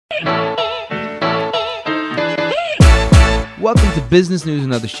Welcome to Business News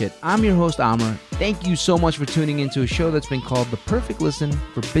and Other Shit. I'm your host, Amr. Thank you so much for tuning into a show that's been called the perfect listen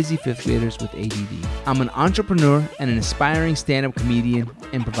for busy fifth graders with ADD. I'm an entrepreneur and an aspiring stand-up comedian,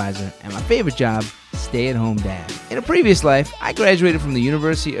 improviser, and my favorite job, stay-at-home dad. In a previous life, I graduated from the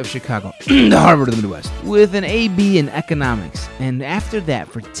University of Chicago, the Harvard of the Midwest, with an AB in economics. And after that,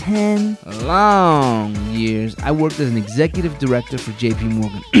 for 10 long years, I worked as an executive director for JP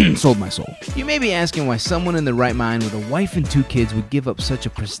Morgan. Sold my soul. You may be asking why someone in their right mind with a wife and 2 kids would give up such a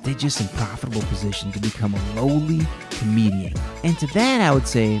prestigious and profitable position to become a lowly comedian. And to that, I would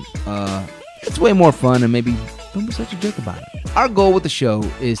say, it's way more fun, and maybe don't be such a jerk about it. Our goal with the show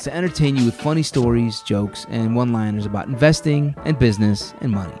is to entertain you with funny stories, jokes, and one-liners about investing and business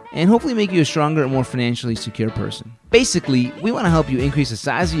and money, and hopefully make you a stronger and more financially secure person. Basically, we want to help you increase the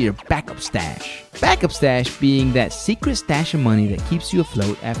size of your backup stash. Backup stash being that secret stash of money that keeps you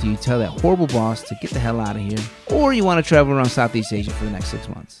afloat after you tell that horrible boss to get the hell out of here, or you want to travel around Southeast Asia for the next 6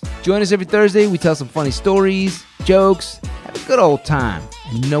 months. Join us every Thursday. We tell some funny stories, jokes, have a good old time,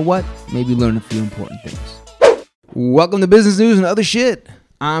 and you know what? Maybe learn a few important things. Welcome to Business News and Other Shit.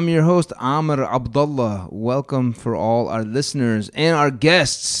 I'm your host, Amr Abdullah. Welcome for all our listeners and our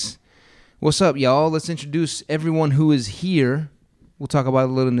guests. What's up, y'all? Let's introduce everyone who is here. We'll talk about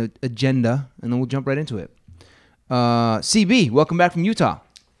a little agenda, and then we'll jump right into it. CB, welcome back from Utah.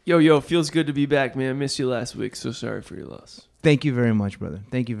 Yo, feels good to be back, man. Missed you last week, so sorry for your loss. Thank you very much, brother.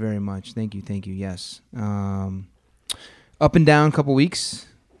 Thank you very much. Thank you, yes. Up and down a couple weeks.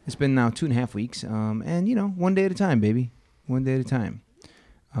 It's been now 2.5 weeks, and, you know, one day at a time, baby. One day at a time.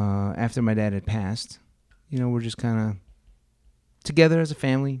 After my dad had passed, you know, we're just kind of together as a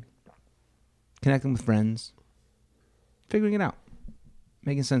family, connecting with friends, figuring it out,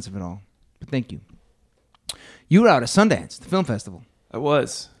 making sense of it all. But thank you. You were out at Sundance, the film festival. I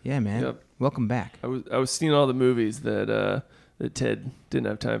was. Yeah, man. Yep. Welcome back. I was seeing all the movies that Ted didn't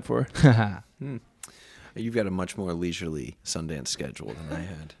have time for. You've got a much more leisurely Sundance schedule than I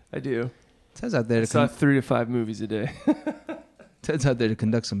had. I do. Ted's out there I to saw 3 to 5 movies a day. Ted's out there to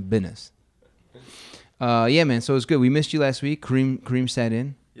conduct some business. Yeah, man. So it was good. We missed you last week. Kareem sat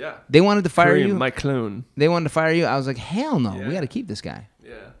in. Yeah. They wanted to fire you. My clone. They wanted to fire you. I was like, hell no. Yeah. We got to keep this guy.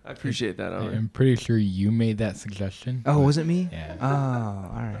 Yeah, I appreciate that. I'm pretty sure you made that suggestion. Oh, was it me? Yeah. Oh,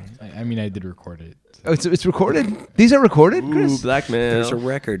 all right. I mean, I did record it. So. Oh, it's recorded? These are recorded, Chris? Ooh, blackmail. There's a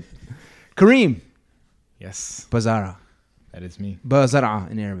record. Kareem. Yes. Bazara. That is me.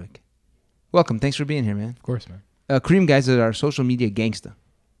 Bazara in Arabic. Welcome. Thanks for being here, man. Of course, man. Kareem, guys, is our social media gangsta.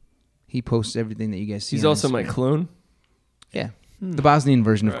 He posts everything that you guys see. He's also my clone. Yeah. The Bosnian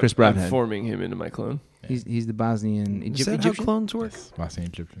version of Chris Broadhead. I'm forming him into my clone. He's the Bosnian Is that Egyptian. how clones work? Yes. Bosnian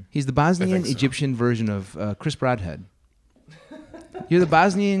Egyptian. He's the Bosnian so. Egyptian version of Chris Broadhead. You're the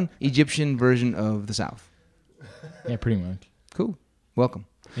Bosnian Egyptian version of the South. Yeah, pretty much. Cool. Welcome.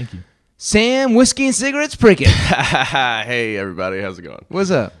 Thank you. Sam Whiskey and Cigarettes Prickett. Hey, everybody. How's it going? What's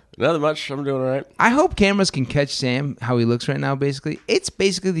up? Nothing much. I'm doing all right. I hope cameras can catch Sam how he looks right now. Basically, it's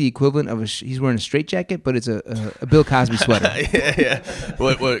basically the equivalent of he's wearing a straitjacket, but it's a Bill Cosby sweater. yeah.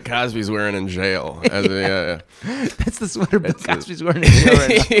 What Cosby's wearing in jail. Yeah. That's the sweater Bill Cosby's wearing in jail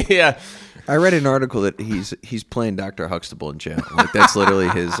right now. Yeah. I read an article that he's playing Dr. Huxtable in jail. Like that's literally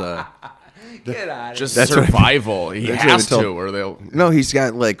his. Get out of Just That's what- survival. He that's has what they to, told- or they'll. No, he's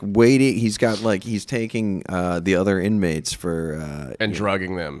got like waiting. He's got like he's taking the other inmates for And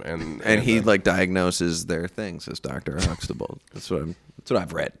drugging them, and he like diagnoses their things as Dr. Huxtable. That's what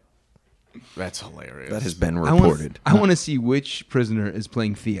I've read. That's hilarious. That has been reported. I want to see which prisoner is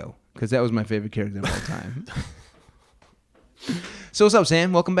playing Theo, because that was my favorite character of all time. So what's up,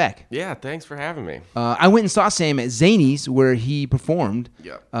 Sam? Welcome back. Yeah. Thanks for having me. I went and saw Sam at Zany's, where he performed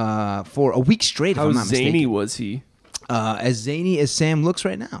for a week straight, if How I'm not zany mistaken. was he? As zany as Sam looks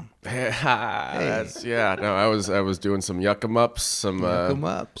right now. That's, yeah. No, I was doing some yuck-em-ups, some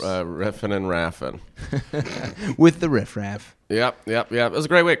Yuck-em-ups. riffing and raffing. With the riffraff. Yep. It was a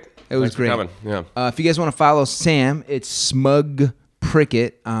great week. It was Thanks for great. coming. Yeah. If you guys want to follow Sam, it's Smug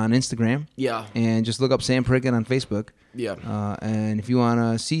Prickett on Instagram. Yeah. And just look up Sam Prickett on Facebook. Yeah. And if you want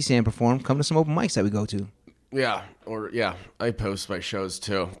to see Sam perform, come to some open mics that we go to. Yeah, I post my shows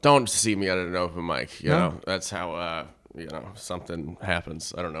too. Don't see me at an open mic. You know, that's how something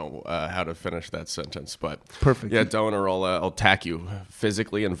happens. I don't know how to finish that sentence, but Perfect. Yeah, don't, or I'll attack you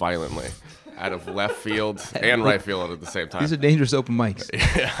physically and violently out of left field and right field at the same time. These are dangerous open mics.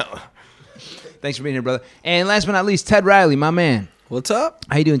 Yeah. Thanks for being here, brother. And last but not least, Ted Riley, my man. What's up?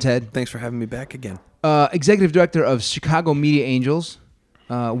 How you doing, Ted? Thanks for having me back again. Executive Director of Chicago Media Angels.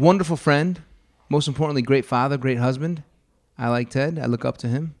 Wonderful friend. Most importantly, great father, great husband. I like Ted. I look up to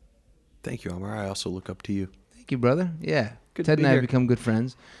him. Thank you, Omar. I also look up to you. Thank you, brother. Yeah. Good to Ted be and I have here. become good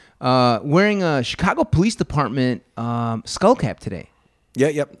friends. Wearing a Chicago Police Department skull cap today. Yeah,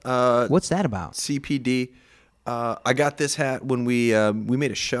 yep. What's that about? CPD. I got this hat when we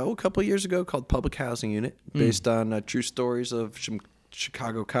made a show a couple years ago called Public Housing Unit, based on true stories of some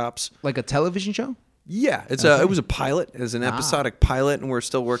Chicago cops. Like a television show? Yeah, it was a pilot, as an episodic pilot, and we're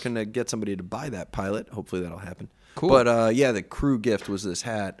still working to get somebody to buy that pilot. Hopefully that'll happen. Cool. But yeah, the crew gift was this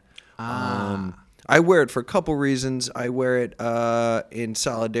hat. I wear it for a couple reasons. I wear it in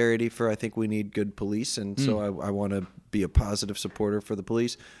solidarity for I think we need good police, and so I want to be a positive supporter for the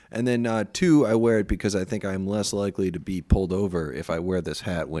police. And then 2, I wear it because I think I'm less likely to be pulled over if I wear this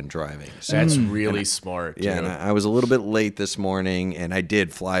hat when driving. So, That's really smart. yeah, dude. and I was a little bit late this morning, and I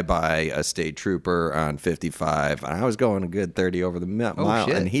did fly by a state trooper on 55, and I was going a good 30 over the mile,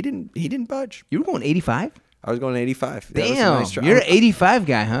 shit. and he didn't budge. You were going 85? I was going 85. Yeah, it was a Damn. nice drive. You're an 85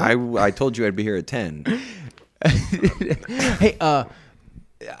 guy, huh? I told you I'd be here at 10. Hey,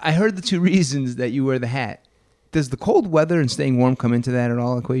 I heard the 2 reasons that you wear the hat. Does the cold weather and staying warm come into that at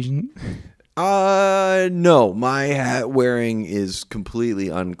all equation? No, my hat wearing is completely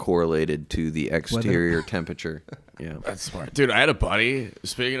uncorrelated to the exterior temperature. Yeah. That's smart. Dude, I had a buddy,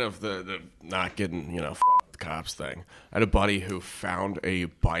 speaking of the not getting, f the cops thing, I had a buddy who found a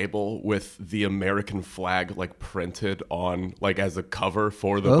Bible with the American flag, printed on, as a cover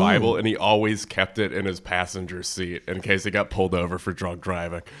for the Bible, and he always kept it in his passenger seat in case he got pulled over for drunk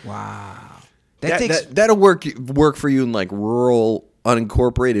driving. Wow. That'll work for you in rural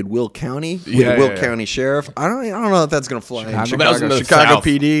unincorporated Will County with Yeah, the Will yeah. County Sheriff. I don't know if that's gonna fly in Chicago. That was in the Chicago South.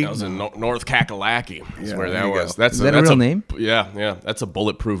 PD. That was in North Kakalaki. Is Yeah, where there that you was. go. That's Is that a real name? Yeah. That's a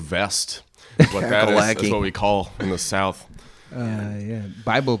bulletproof vest. Is what that is. That's Kakalaki. what we call in the South. Yeah.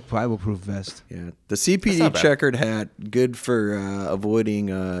 Bible-proof vest. Yeah, the That's CPD not bad. checkered hat, good for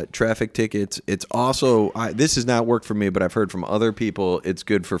avoiding traffic tickets. It's also this has not worked for me, but I've heard from other people it's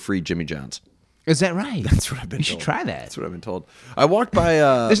good for free Jimmy John's. Is that right? That's what I've been You told. should try that. That's what I've been told. I walked by.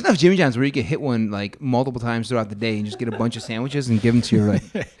 There's enough Jimmy John's where you can hit one multiple times throughout the day and just get a bunch of sandwiches and give them to your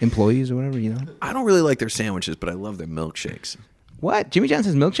employees or whatever, I don't really like their sandwiches, but I love their milkshakes. What? Jimmy John's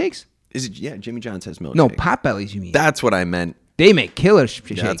has milkshakes? Is it? Yeah, Jimmy John's has milkshakes. No, Potbellies, you mean? That's what I meant. They make killer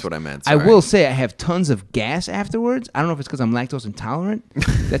shakes. That's what I meant, I sorry. will say I have tons of gas afterwards. I don't know if it's because I'm lactose intolerant.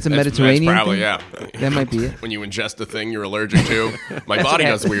 That's a Mediterranean That's probably, thing. yeah. That might be it. When you ingest a thing you're allergic to, my body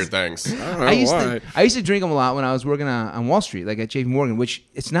does weird things. I used to drink them a lot when I was working on Wall Street, at JP Morgan, which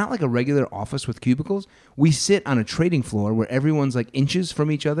it's not like a regular office with cubicles. We sit on a trading floor where everyone's inches from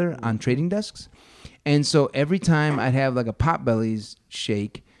each other on trading desks. And so every time I'd have a Potbellies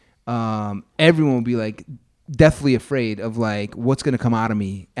shake, everyone would be deathly afraid of what's going to come out of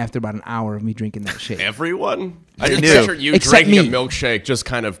me after about an hour of me drinking that shake. Everyone? I just knew. pictured you Except drinking me. a milkshake just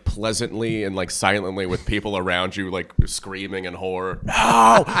kind of pleasantly and silently with people around you screaming in horror.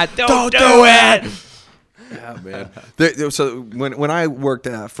 Don't do it! Yeah, man. So when I worked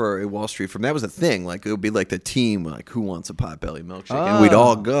for a Wall Street firm, that was a thing. It would be the team, who wants a Potbelly milkshake, and we'd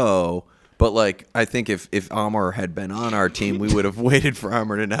all go. But I think if Amr had been on our team, we would have waited for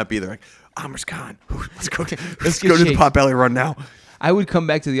Amr to not be there. Amr's gone. Let's go. Let's get go to the shakes. Potbelly run now. I would come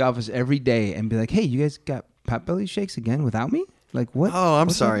back to the office every day and be like, hey, you guys got Potbelly shakes again without me? What? Oh, I'm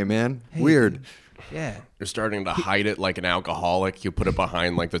what's sorry, up? man. Hey. Weird. Yeah. You're starting to hide it like an alcoholic. You put it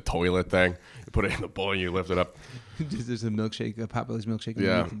behind the toilet thing. You put it in the bowl and you lift it up. There's a milkshake, a Potbelly's milkshake.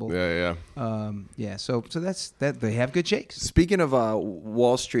 Yeah, underneath the bowl. yeah. Yeah. So that's that. They have good shakes. Speaking of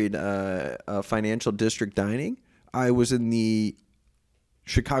Wall Street financial district dining, I was in the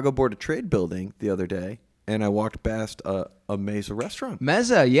Chicago Board of Trade building the other day, and I walked past a Mesa restaurant.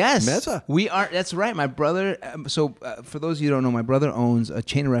 Meza, yes. Meza. We are. That's right. My brother. For those of you who don't know, my brother owns a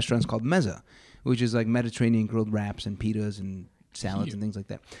chain of restaurants called Meza, which is Mediterranean grilled wraps and pitas and salads and things like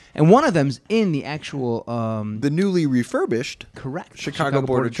that. And one of them's in the actual The newly refurbished correct Chicago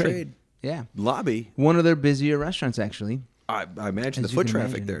Board of Trade Yeah. lobby. One of their busier restaurants, actually. I imagine As the you foot can traffic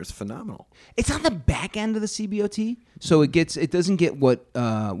imagine. there is phenomenal. It's on the back end of the CBOT, so it doesn't get what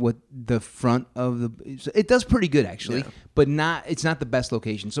the front of the. It does pretty good actually, Yeah. but it's not the best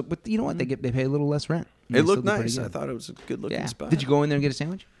location. So, but you know what? They pay a little less rent. and It they looked still do pretty nice. I good. thought it was a good looking Yeah. spot. Did you go in there and get a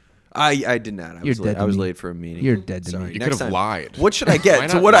sandwich? I did not. I You're was late. dead to I was me. late for a meeting. You're dead to Sorry. me. You Next could have time. lied. What should I Why get?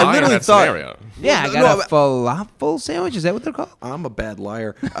 So not what lie I in literally that thought. scenario? Yeah, I No, got a falafel sandwich. Is that what they're called? I'm a bad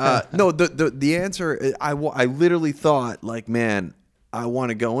liar. No, the answer, I literally thought, man, I want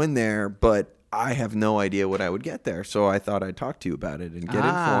to go in there, but I have no idea what I would get there. So I thought I'd talk to you about it and get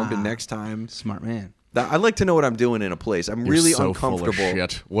informed. And next time, Smart man. I like to know what I'm doing in a place. I'm You're really so uncomfortable. Full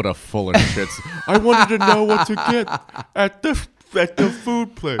of shit. What a full of shit. I wanted to know what to get at the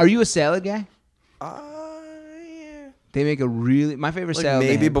food place. Are you a salad guy? I They make a really my favorite Like salad. they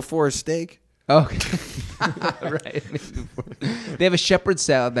maybe have- before a steak. Okay. Right. They have a shepherd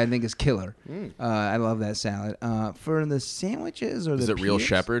salad that I think is killer. I love that salad. For the sandwiches or Is the it real peas,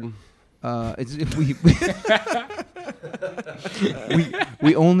 shepherd? It's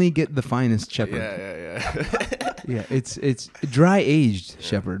we only get the finest shepherd. Yeah. Yeah, it's dry aged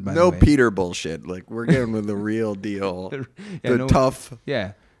shepherd. By No the way. Peter bullshit. Like we're getting with the real deal. Yeah, the no- tough.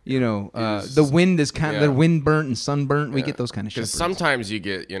 Yeah, the wind is kind of Yeah. the wind burnt and sunburnt. We get those kind of Because shepherds. sometimes you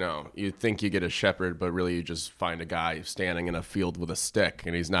get, you think you get a shepherd, but really you just find a guy standing in a field with a stick,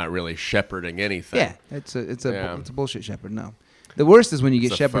 and he's not really shepherding anything. Yeah, it's a Yeah. bullshit shepherd. No, the worst is when you get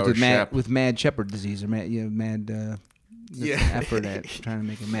It's a shepherds faux shep. with mad shepherd disease or mad Yeah. effort at trying to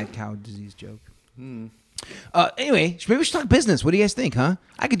make a mad cow disease joke. Anyway, maybe we should talk business. What do you guys think, huh?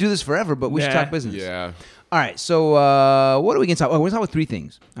 I could do this forever, but we should Nah. talk business. Yeah. All right. So what are we going to talk? We're going to talk about three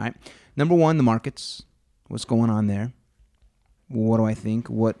things. All right. Number one, the markets. What's going on there? What do I think?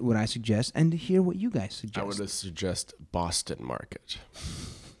 What would I suggest? And to hear what you guys suggest. I would suggest Boston Market.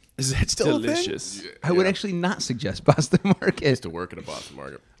 Is that still a thing? Delicious. I would actually not suggest Boston Market. to work at a Boston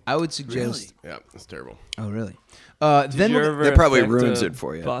Market. I would suggest. Yeah, it's terrible. Oh, really? Did Then you we're ever That probably affect ruins a it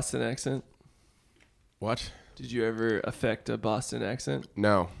for you. Boston accent. What? Did you ever affect a Boston accent?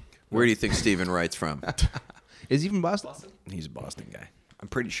 No. Where do you think Stephen Wright's from? is he from Boston? He's a Boston guy. I'm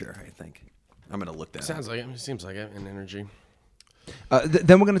pretty sure. I think. I'm gonna look that up. Sounds like it. Seems like it in energy.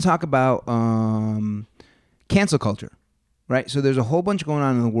 Then we're going to talk about cancel culture, right? So there's a whole bunch going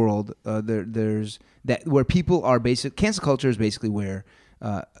on in the world. There's that where people are cancel culture is basically where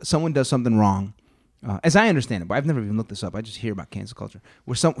someone does something wrong. As I understand it, but I've never even looked this up. I just hear about cancel culture,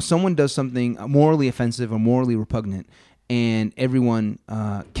 where someone does something morally offensive or morally repugnant, and everyone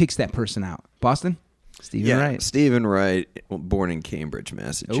kicks that person out. Boston, Stephen Yeah, Wright. Stephen Wright, born in Cambridge,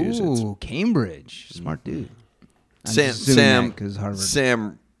 Massachusetts. Ooh, Cambridge, smart dude. I'm Sam, just assuming Sam, that 'cause Harvard.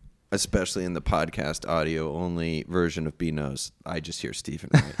 Sam, especially in the podcast audio only version of B knows, I just hear Stephen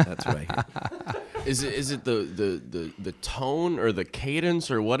Wright. That's what I hear. Is it the tone or the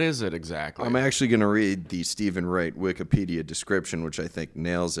cadence or what is it exactly? I'm actually going to read the Stephen Wright Wikipedia description, which I think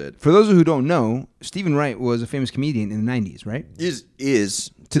nails it. For those who don't know, Stephen Wright was a famous comedian in the 90s, right? Is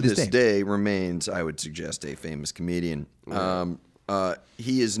To to this this day remains, I would suggest, a famous comedian.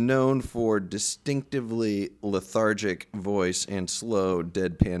 He is known for distinctively lethargic voice and slow,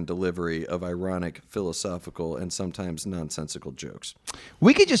 deadpan delivery of ironic, philosophical, and sometimes nonsensical jokes.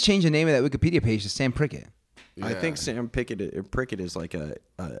 We could just change the name of that Wikipedia page to Sam Prickett. I think Sam Prickett is like a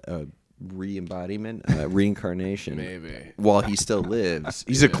re-embodiment, reincarnation. Maybe. While he still lives,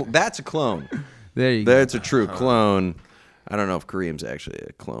 he's that's a clone. There you go. That's a true clone. I don't know if Kareem's actually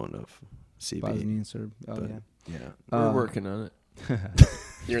a clone of CB. Bosnian Serb. Oh, yeah. Yeah. We're working on it.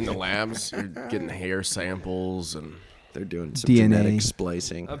 You're in the labs. You're getting hair samples and They're doing some DNA. genetic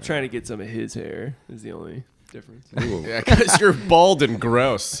splicing. I'm trying to get some of his hair. Is the only difference. yeah, because you're bald and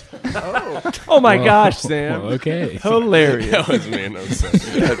gross. Oh my gosh, Sam! Well, okay. Hilarious. That was me. No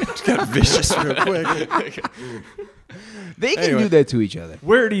sense. Got vicious real quick. They can do that to each other.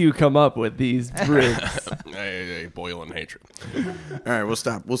 Where do you come up with these bricks? I boil in hatred. All right, we'll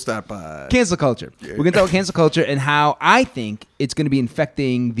stop. Cancel culture. We're going to talk about cancel culture and how I think it's going to be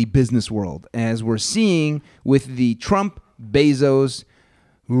infecting the business world, as we're seeing with the Trump, Bezos,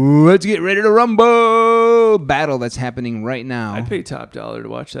 let's get ready to rumble battle that's happening right now. I'd pay top dollar to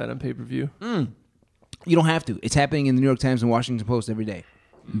watch that on pay-per-view. You don't have to. It's happening in the New York Times and Washington Post every day.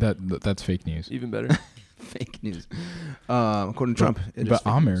 That's fake news. Even better. Fake news. According to Trump. it is But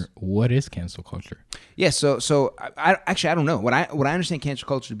fake Amir, news. what is cancel culture? Yeah, so I actually I don't know. What I understand cancel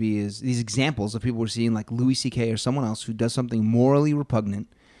culture to be is these examples of people we're seeing like Louis C.K. or someone else who does something morally repugnant,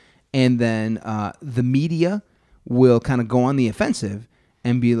 and then the media will kind of go on the offensive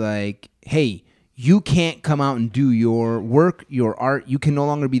and be like, hey, you can't come out and do your work, your art. You can no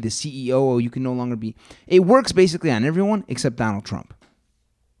longer be the CEO. Or you can no longer be. It works basically on everyone except Donald Trump.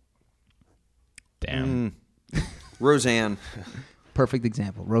 Damn. Roseanne. Perfect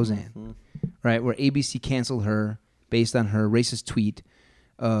example, Roseanne, right? Where ABC canceled her based on her racist tweet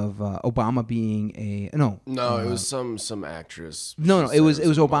of Obama being a No, it was some actress. no, She it was said a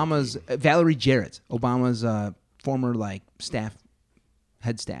Obama's monkey. Valerie Jarrett, Obama's former like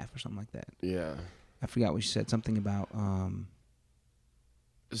head staff or something like that. Yeah. I forgot what she said. Something about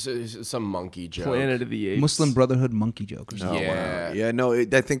Some monkey joke. Planet of the Apes. Muslim Brotherhood monkey joke or something. Oh, Yeah. wow. Yeah, no, I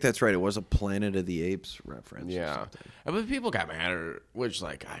think that's right. It was a Planet of the Apes reference. or Yeah. something. But people got mad at her, which,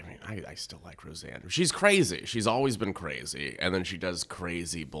 like, I mean, I still like Roseanne. She's crazy. She's always been crazy. And then she does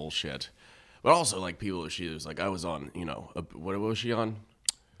crazy bullshit. But also, like, she was like, I was on, what was she on?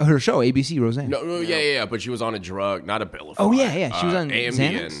 Her show, ABC, Roseanne. No, yeah, but she was on a drug, not a Abilify. Oh, yeah. She was on Ambien.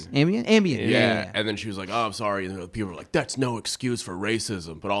 Xanax? Ambien. Yeah. And then she was like, "Oh, I'm sorry." And people were like, "That's no excuse for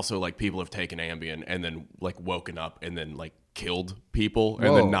racism." But also, like, people have taken Ambien and then like woken up and then like killed people and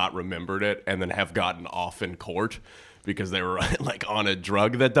Whoa. then not remembered it and then have gotten off in court because they were like on a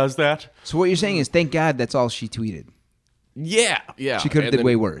drug that does that. So what you're saying is, thank God that's all she tweeted. Yeah. She could have And did then-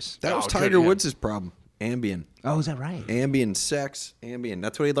 way worse. That was Oh, Tiger good, yeah. Woods' problem. Ambien. Oh, is that right? Ambien sex, Ambien.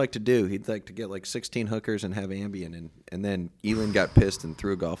 That's what he'd like to do. He'd like to get like 16 hookers and have Ambien. And then Elin got pissed and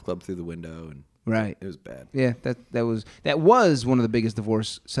threw a golf club through the window. And Right. it was bad. Yeah, that was one of the biggest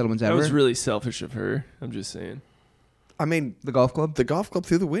divorce settlements That ever. was really selfish of her. I'm just saying. I mean, the golf club. the golf club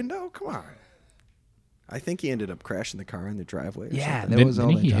through the window? Come on. I think he ended up crashing the car in the driveway. Or Yeah, something. there was all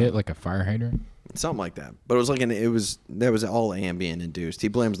Didn't that he talk. hit like a fire hydrant? Something like that. But it was like that was all Ambien induced. He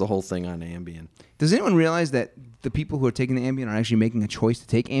blames the whole thing on Ambien. Does anyone realize that the people who are taking the Ambien are actually making a choice to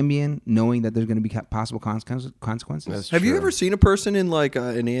take Ambien, knowing that there's going to be possible consequences? That's Have you true. ever seen a person in like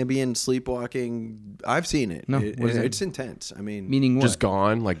an Ambien sleepwalking? I've seen it. No, what is that? It's intense. I mean, Meaning what? Just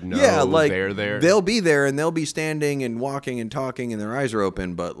gone? Like, no, yeah, like they're there. They'll be there and they'll be standing and walking and talking and their eyes are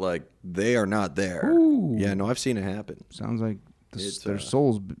open, but like they are not there. Ooh. Yeah, no, I've seen it happen. Sounds like It's, their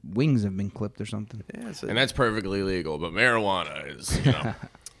souls' wings have been clipped or something. Yeah, it's And that's perfectly legal, but marijuana is, you know.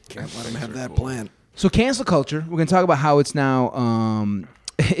 can't let them have that plan. So cancel culture. We're going to talk about how it's now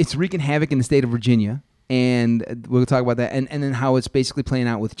it's wreaking havoc in the state of Virginia, and we'll talk about that, and then how it's basically playing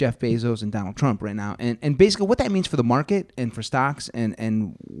out with Jeff Bezos and Donald Trump right now, and basically what that means for the market and for stocks,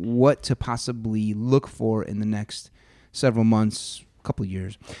 and what to possibly look for in the next several months, couple of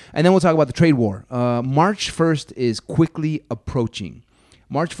years, and then we'll talk about the trade war. March 1st is quickly approaching.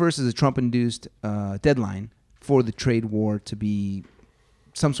 March 1st is a Trump-induced deadline for the trade war to be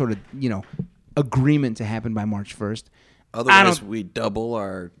some sort of agreement to happen by March 1st. Otherwise, we double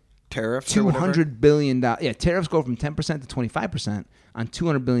our tariffs. or whatever. $200 billion. Yeah, tariffs go from 10% to 25% on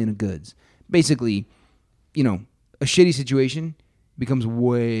 $200 billion of goods. Basically, a shitty situation becomes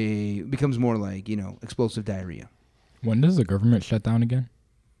more like, explosive diarrhea. When does the government shut down again?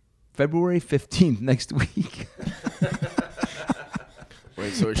 February 15th, next week.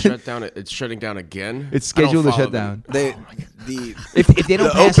 Wait, so it's shutting down again? It's I don't scheduled to follow shut them. down. If they don't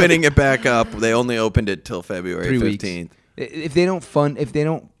the pass opening it back up, they only opened it till February 3 weeks. 15th. If they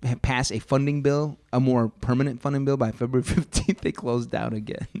don't pass a funding bill, a more permanent funding bill by February 15th, they close down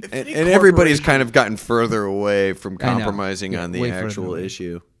again. And everybody's kind of gotten further away from I know. compromising Yeah, on way the further actual away.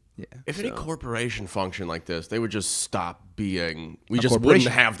 issue. Yeah. If any corporation functioned like this, they would just stop being. We A just wouldn't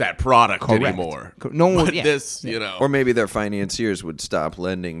corporation. have that product Correct. anymore. No one would- But yeah. this, Or maybe their financiers would stop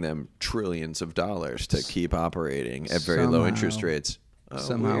lending them trillions of dollars to keep operating at very low Somehow. interest rates. Oh,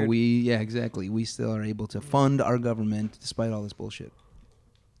 Somehow weird. exactly. We still are able to fund our government despite all this bullshit.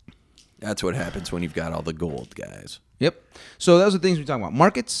 That's what happens when you've got all the gold, guys. Yep. So those are the things we talk about: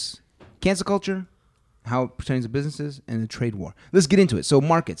 markets, cancel culture, how it pertains to businesses, and the trade war. Let's get into it. So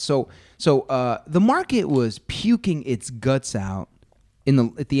markets. So the market was puking its guts out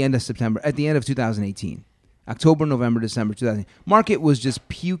at the end of September, at the end of 2018, October, November, December 2018. Market was just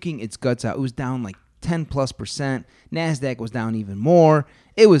puking its guts out. It was down like 10+%. NASDAQ was down even more.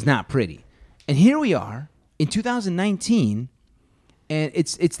 It was not pretty. And here we are in 2019, and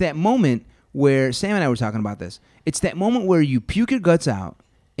it's that moment where Sam and I were talking about this. It's that moment where you puke your guts out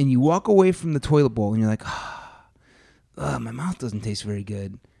and you walk away from the toilet bowl and you're like, my mouth doesn't taste very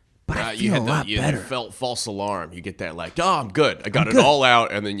good, but I feel a lot better. You felt false alarm. You get that like, oh, I'm good. I got it good. all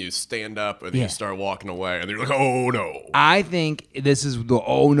out, and then you stand up, and then Yeah. you start walking away, and then you're like, oh no. I think this is the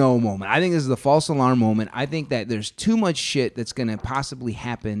oh no moment. I think this is the false alarm moment. I think that there's too much shit that's going to possibly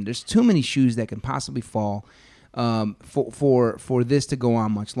happen. There's too many shoes that can possibly fall for this to go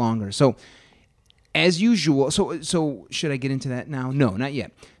on much longer. So as usual, so should I get into that now? No, not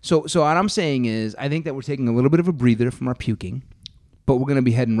yet. So what I'm saying is I think that we're taking a little bit of a breather from our puking, but we're going to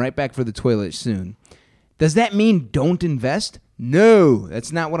be heading right back for the toilet soon. Does that mean don't invest? No,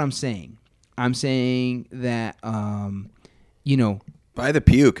 that's not what I'm saying. I'm saying that, Buy the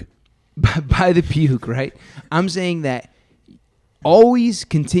puke. by the puke, right? I'm saying that always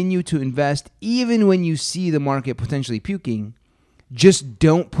continue to invest even when you see the market potentially puking. Just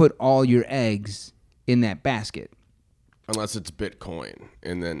don't put all your eggs in that basket. Unless it's Bitcoin,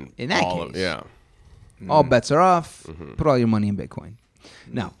 and then In that all case. yeah. All bets are off. Put all your money in Bitcoin.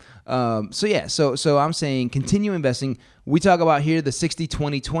 Now, so I'm saying continue investing. We talk about here the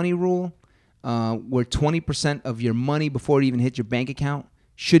 60-20-20 rule, where 20% of your money before it even hits your bank account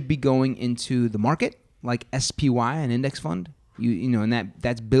should be going into the market, like SPY, an index fund. And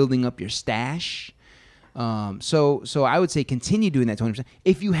that's building up your stash. So I would say continue doing that 20%.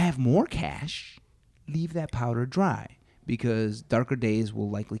 If you have more cash, leave that powder dry because darker days will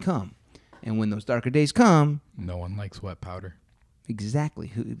likely come. And when those darker days come, No one likes wet powder.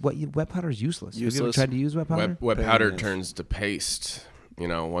 exactly. Wet powder is useless. Have you ever Useless. tried to use wet powder? Wet Pain powder in the ass. turns to paste. You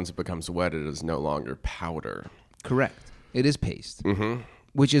know, once it becomes wet, it is no longer powder. Correct. It is paste,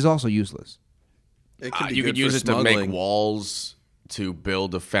 which is also useless. It can be You good could use for it to make smuggling. walls, to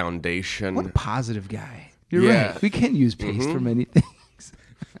build a foundation. What a positive guy. You're Yeah. right. We can use paste for many things.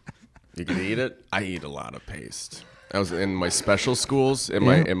 You can eat it. I eat a lot of paste. I was in my special schools, in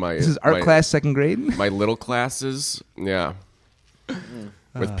Yeah. my This is art my- class, second grade. my little classes, yeah,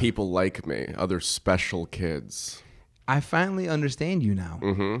 with people like me, other special kids. I finally understand you now.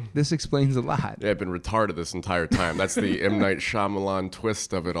 This explains a lot. Yeah, I've been retarded this entire time. That's the M. Night Shyamalan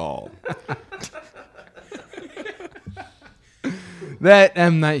twist of it all. That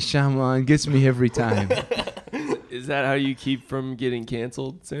M. Night Shyamalan gets me every time. Is that how you keep from getting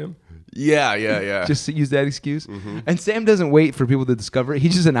canceled, Sam? Yeah. Just to use that excuse. And Sam doesn't wait for people to discover it. He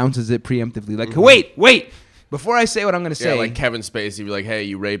just announces it preemptively. Like, wait. Before I say what I'm going to Yeah, say. like Kevin Spacey be like, hey,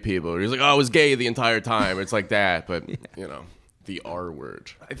 you rape people. He's like, oh, I was gay the entire time. It's like that, but, you know, the R word.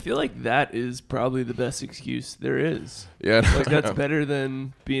 I feel like that is probably the best excuse there is. Yeah. Like that's better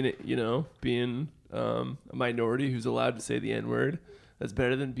than being a minority who's allowed to say the N word. That's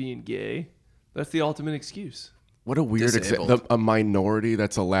better than being gay. That's the ultimate excuse. What a weird Disabled. a minority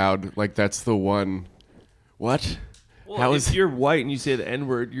that's allowed, like, that's the one. What? Well, How if is you're white and you say the N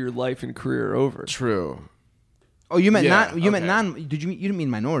word, your life and career are over. true? Oh, you meant Yeah, you meant okay. non. You didn't mean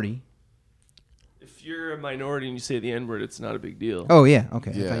minority? If you're a minority and you say the N word, it's not a big deal. Oh yeah,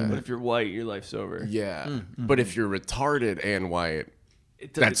 okay. I Yeah. thought you But meant- if you're white, your life's over. Yeah. But if you're retarded and white,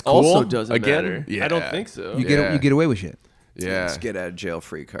 It That's also cool. doesn't Again? matter. Yeah. I don't think so. you Yeah. get away with shit. yeah. It's get out of jail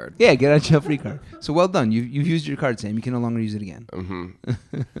free card. Yeah, get out of jail free card. So well done. You've used your card, Sam. You can no longer use it again.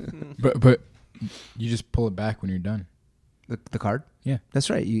 But you just pull it back when you're done. The card. Yeah. That's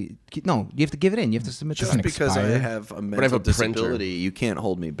right. You have to give it in. You have to submit the Just card. because I expire. have a I have mental a printer. disability, you can't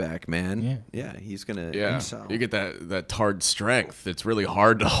hold me back, man. Yeah. He's gonna. Yeah, exile. you get that tard strength. It's really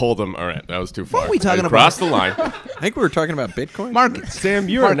hard to hold them. All right, that was too far. are we talking Cross the line. I think we were talking about Bitcoin. Markets. Sam,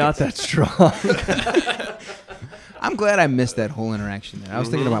 you are not that strong. I'm glad I missed that whole interaction there. I was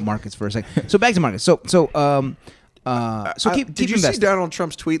thinking about markets for a second. So back to markets. So keep Did you see investing. Donald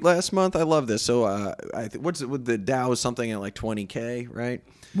Trump's tweet last month? I love this. So what's it with the Dow? Something at like 20K, right?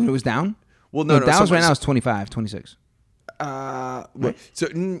 When it was down? Well, No, no, Dow's right someone's- now is 25, 26. So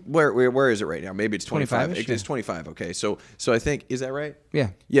where is it right now? Maybe it's 25. 25-ish, It's yeah. 25. Okay, so I think, is that right? Yeah.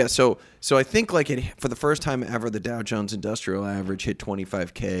 Yeah. So I think like for the first time ever, the Dow Jones Industrial Average hit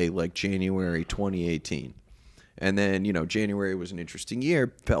 25K like January 2018, and then January was an interesting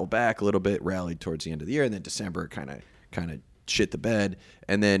year, fell back a little bit, rallied towards the end of the year, and then December kind of shit the bed,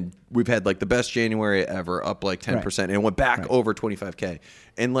 and then we've had like the best January ever, up like 10%, and it went back over 25K.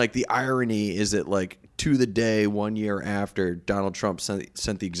 And like the irony is that like to the day 1 year after, Donald Trump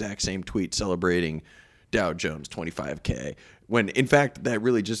sent the exact same tweet celebrating Dow Jones 25K, when in fact that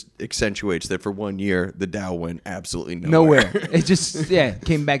really just accentuates that for 1 year the Dow went absolutely nowhere. It just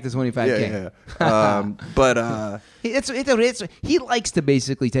came back to 25K. But He likes to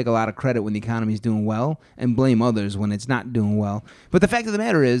basically take a lot of credit when the economy is doing well and blame others when it's not doing well. But the fact of the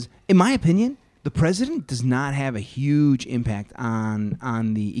matter is, in my opinion, the president does not have a huge impact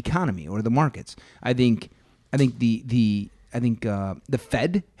on the economy or the markets. I think the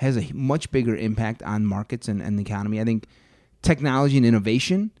Fed has a much bigger impact on markets and the economy. I think technology and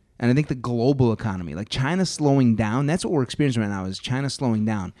innovation, and I think the global economy, like China slowing down. That's what we're experiencing right now. Is China slowing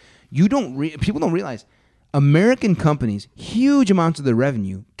down? People don't realize. American companies, huge amounts of their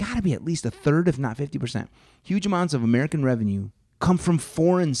revenue, got to be at least a third, if not 50%. Huge amounts of American revenue come from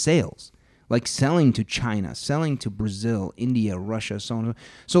foreign sales, like selling to China, selling to Brazil, India, Russia, so on.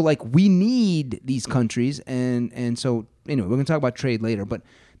 So like we need these countries, and so anyway, we're gonna talk about trade later. But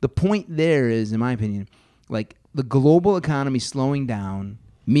the point there is, in my opinion, like the global economy slowing down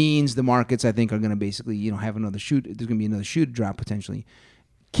means the markets, I think, are gonna basically have another shoot. There's gonna be another shoe to drop potentially.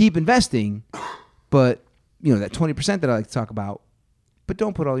 Keep investing, but that 20% that I like to talk about, but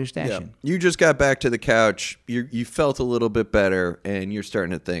don't put all your stash in. You just got back to the couch. You felt a little bit better, and you're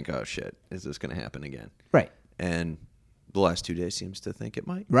starting to think, "Oh shit, is this going to happen again?" Right. And the last 2 days seems to think it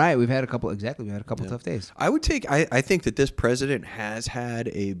might. Right. We've had a couple tough days. I think that this president has had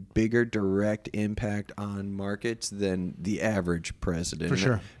a bigger direct impact on markets than the average president. For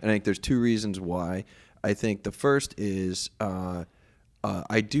sure. And I think there's two reasons why. I think the first is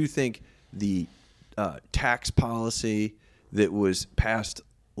I do think the tax policy that was passed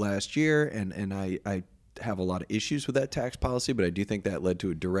last year, and I have a lot of issues with that tax policy, but I do think that led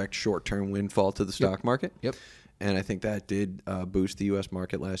to a direct short-term windfall to the stock market. Yep. And I think that did boost the U.S.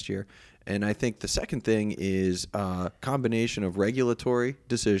 market last year. And I think the second thing is a combination of regulatory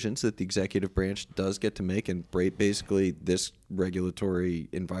decisions that the executive branch does get to make. And basically, this regulatory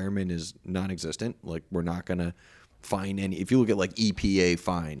environment is non-existent. Like, we're not going to fine any. If you look at like EPA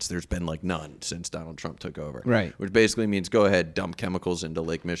fines, there's been like none since Donald Trump took over. Right. Which basically means go ahead, dump chemicals into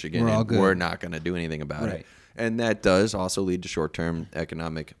Lake Michigan, We're all and good. we're not going to do anything about Right. it. And that does also lead to short-term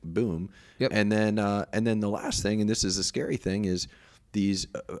economic boom. Yep. And then the last thing, and this is a scary thing, is these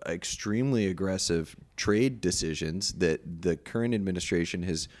extremely aggressive trade decisions that the current administration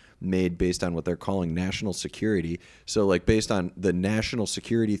has made based on what they're calling national security. So, like, based on the national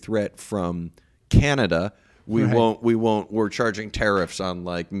security threat from Canada, we're charging tariffs on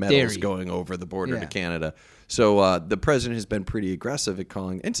like metals Dairy. going over the border Yeah. to Canada. So the president has been pretty aggressive at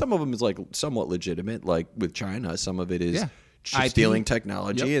calling, and some of them is like somewhat legitimate, like with China. Some of it is Yeah. stealing IP.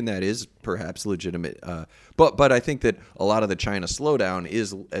 technology, Yep. and that is perhaps legitimate. But I think that a lot of the China slowdown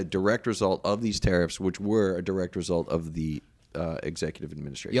is a direct result of these tariffs, which were a direct result of the executive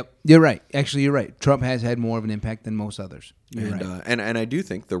administration. Yep, you're right. Actually, you're right. Trump has had more of an impact than most others. You're And, right. and I do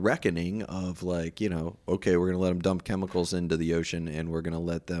think the reckoning of like, okay, we're going to let them dump chemicals into the ocean, and we're going to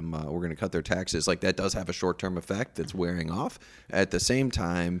let them, we're going to cut their taxes. Like, that does have a short-term effect that's wearing off. At the same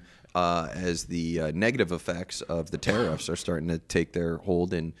time, as the negative effects of the tariffs are starting to take their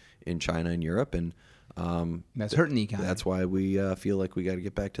hold in China and Europe, and That's hurting the economy. that's why we feel like we got to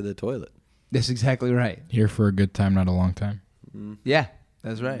get back to the toilet. That's exactly right. Here for a good time, not a long time. Yeah,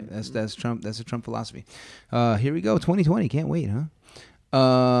 that's right. That's Trump. That's a Trump philosophy. Here we go. 2020. Can't wait,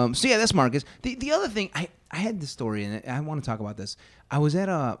 huh? So yeah, that's Marcus. The other thing, I had this story, and I want to talk about this. I was at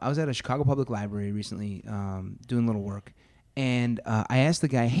a Chicago Public Library recently, doing a little work, and I asked the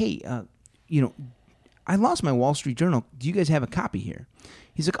guy, "Hey, I lost my Wall Street Journal. Do you guys have a copy here?"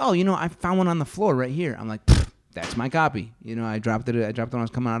 He's like, "Oh, I found one on the floor right here." I'm like, "That's my copy." I dropped it. I dropped it when I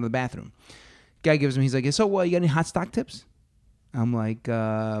was coming out of the bathroom. Guy gives me. He's like, "So, you got any hot stock tips?" I'm like,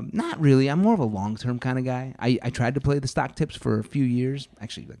 not really. I'm more of a long-term kind of guy. I tried to play the stock tips for a few years,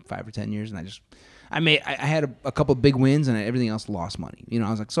 actually like 5 or 10 years, and I had a couple of big wins, and everything else lost money. I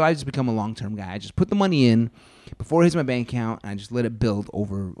was like, so I just become a long-term guy. I just put the money in before it hits my bank account, and I just let it build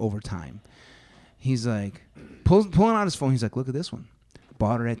over time. He's like, pulling out his phone. He's like, look at this one.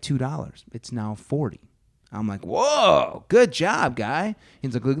 Bought it at $2. It's now $40. I'm like, whoa, good job, guy.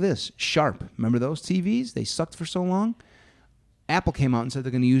 He's like, look at this. Sharp. Remember those TVs? They sucked for so long. Apple came out and said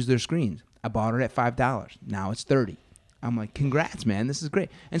they're going to use their screens. I bought it at $5. Now it's $30. I'm like, congrats, man. This is great.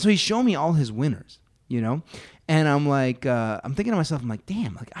 And so he's showing me all his winners, And I'm like, I'm thinking to myself, I'm like,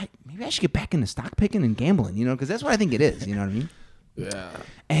 damn, maybe I should get back into stock picking and gambling, because that's what I think it is. You know what I mean? Yeah.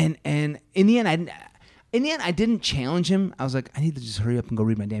 And in the end, I didn't challenge him. I was like, I need to just hurry up and go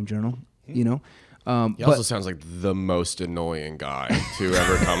read my damn journal, He but also sounds like the most annoying guy to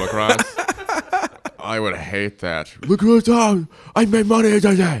ever come across. I would hate that. Look at that! I made money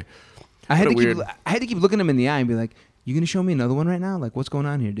today. I had What a to keep looking him in the eye and be like, "You gonna show me another one right now? Like, what's going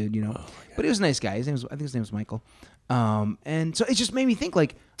on here, dude?" But he was a nice guy. I think his name was Michael. And so it just made me think,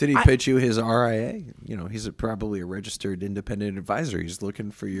 like, Did he pitch you his RIA? He's probably a registered independent advisor. He's looking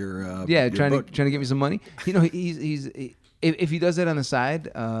for your your trying book. to get me some money. He's if he does that on the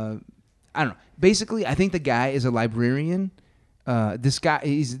side, I don't know. Basically, I think the guy is a librarian. This guy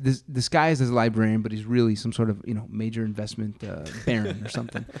is a librarian, but he's really some sort of major investment baron or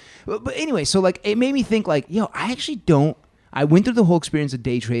something. But anyway, so like it made me think like, I actually don't. I went through the whole experience of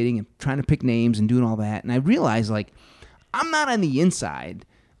day trading and trying to pick names and doing all that, and I realized like I'm not on the inside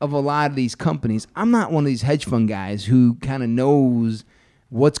of a lot of these companies. I'm not one of these hedge fund guys who kind of knows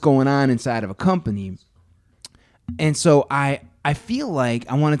what's going on inside of a company. And so I feel like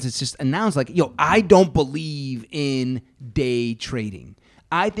I wanted to just announce like, I don't believe in day trading.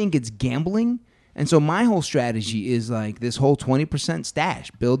 I think it's gambling. And so my whole strategy is like this whole 20% stash.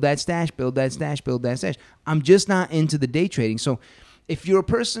 Build that stash, build that stash, build that stash. I'm just not into the day trading. So if you're a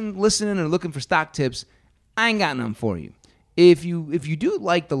person listening or looking for stock tips, I ain't got none for you. If you do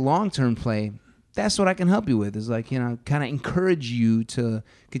like the long-term play, that's what I can help you with. Is like, kind of encourage you to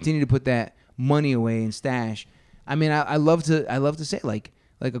continue to put that money away in stash. I mean, I love to say like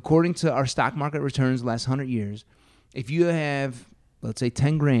according to our stock market returns the last 100 years, if you have, let's say,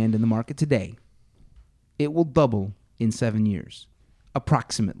 10 grand in the market today, it will double in 7 years,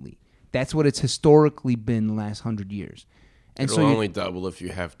 approximately. That's what it's historically been the last 100 years. And It'll so only double if you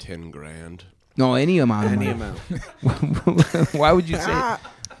have 10 grand. no, any amount of money. amount. Why would you say?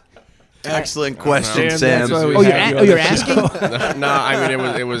 Excellent question, Sam, Sam. that's why we Oh, have you're asking? No, I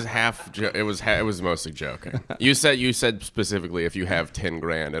mean it was half. It was mostly joking. You said specifically if you have 10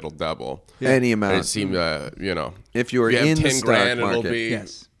 grand, it'll double. Any It amount. seemed If you're if you have in 10 the stock grand, market. it'll be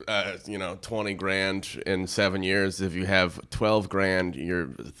Yes. 20 grand in 7 years. If you have 12 grand, you're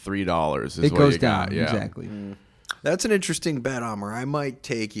 $3 is It what goes you got. down. Yeah. Exactly. That's an interesting bet, Amr. I might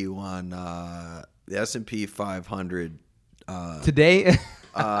take you on the S&P 500 Today,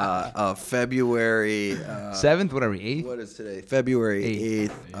 February 7th, whatever, 8th. what is today? February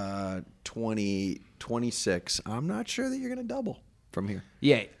 8th, 2026. I'm not sure that you're going to double from here.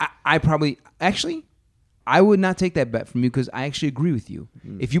 Yeah, I probably actually I would not take that bet from you because I actually agree with you.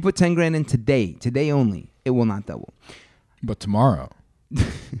 If you put 10 grand in today only, it will not double. But tomorrow,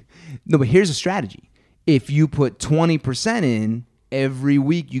 No, but here's a strategy. If you put 20% in every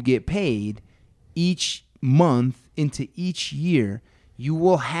week, you get paid each month into each year, you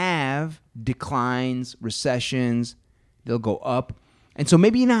will have declines, recessions, they'll go up. And so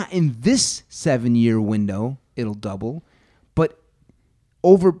maybe not in this 7-year window, it'll double, but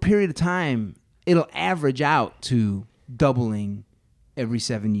over a period of time, it'll average out to doubling every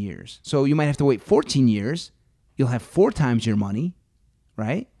 7 years. So you might have to wait 14 years. You'll have 4 times your money,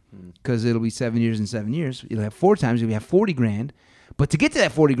 right? Because it'll be 7 years and 7 years. You'll have 4 times. You'll have 40 grand. But to get to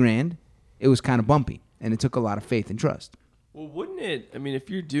that 40 grand, it was kind of bumpy, and it took a lot of faith and trust. Well, wouldn't it? I mean, if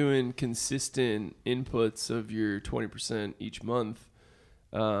you're doing consistent inputs of your 20% each month,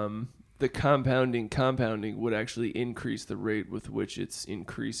 the compounding would actually increase the rate with which it's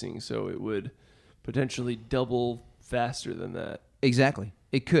increasing. So it would potentially double faster than that. Exactly.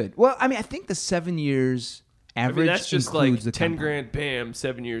 It could. Well, I mean, I think the 7 years average that's just like includes the 10 compound. grand, bam,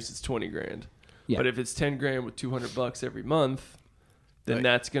 7 years, it's 20 grand. Yeah. But if it's 10 grand with $200 every month, then Right.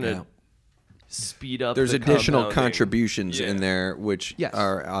 that's going to Yeah. speed up. There's the additional compounding. contributions Yeah. in there, which Yes.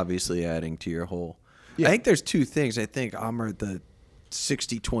 are obviously adding to your whole. Yeah. I think there's 2 things. I think, Amr, the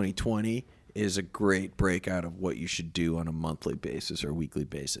 60-20-20 is a great breakout of what you should do on a monthly basis or weekly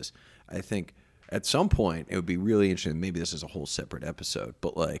basis. I think at some point it would be really interesting. Maybe this is a whole separate episode,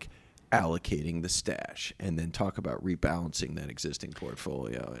 but like allocating the stash and then talk about rebalancing that existing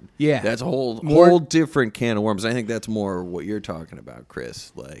portfolio. And Yeah. that's a whole More- different can of worms. I think that's more what you're talking about,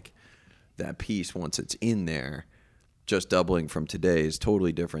 Chris. Like that piece, once it's in there, just doubling from today is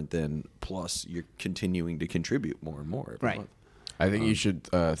totally different than plus you're continuing to contribute more and more every Right. month. I think you should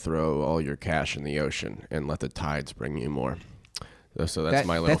throw all your cash in the ocean and let the tides bring you more. So that's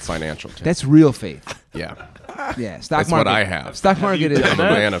my little financial tip. That's real faith. Yeah. Yeah, stock That's market. what I have. Stock market is. I'm a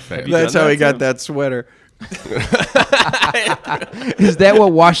man of faith. Have you That's done how that, he got Sam? that sweater. Is that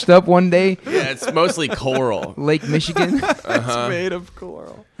what washed up one day? Yeah, it's mostly coral. Lake Michigan. It's made of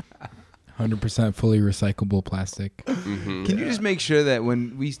coral. 100% fully recyclable plastic. Can you just make sure that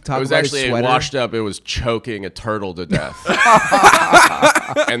when we talk It was about actually his sweater, washed up. It was choking a turtle to death.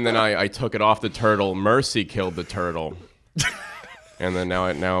 And then I took it off the turtle. Mercy killed the turtle. And then now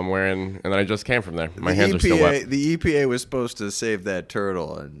I'm wearing, and then I just came from there. My hands are still wet. The EPA was supposed to save that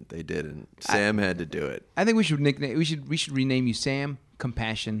turtle, and they didn't. Sam had to do it. I think we should rename you Sam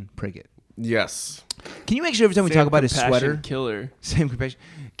Compassion Priggett. Yes. Can you make sure every time we Sam talk about his Compassion sweater, Killer. Sam Compassion?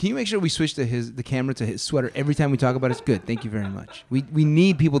 Can you make sure we switch to the camera to his sweater every time we talk about it? Good. Thank you very much. We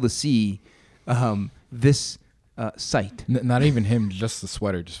need people to see this site. Not even him, just the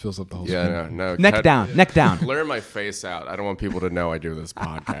sweater just fills up the whole screen. Yeah, no. Neck down. Neck down. Blur my face out. I don't want people to know I do this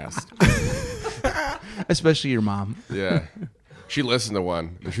podcast. Especially your mom. Yeah. She listened to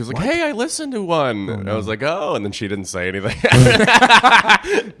one. And she was like, hey, I listened to one. And I was like, oh. And then she didn't say anything.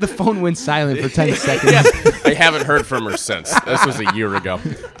 The phone went silent for 10 seconds. I haven't heard from her since. This was a year ago.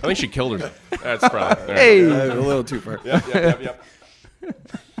 I think she killed her. That's probably. Hey. A little too far. Yep.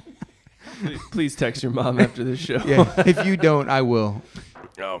 Please text your mom after this show. Yeah. If you don't, I will.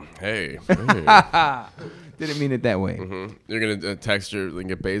 Oh, hey. Didn't mean it that way. You're going to text her,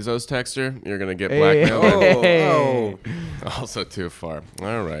 get Bezos text her. You're going to get Hey. blackmailed. Oh. Also too far.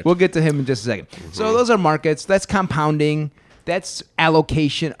 All right. We'll get to him in just a second. So those are markets. That's compounding. That's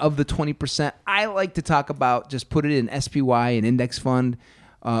allocation of the 20%. I like to talk about just put it in SPY, an index fund.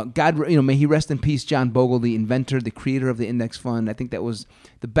 God, may he rest in peace, John Bogle, the inventor, the creator of the index fund. I think that was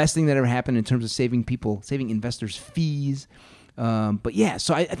the best thing that ever happened in terms of saving investors fees. But yeah,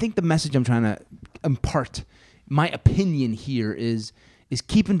 so I think the message I'm trying to impart, my opinion here is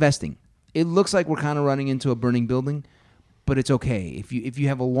keep investing. It looks like we're kind of running into a burning building, but it's okay. If you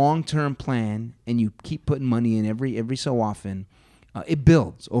have a long-term plan and you keep putting money in every so often, it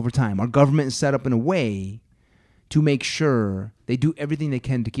builds over time. Our government is set up in a way to make sure they do everything they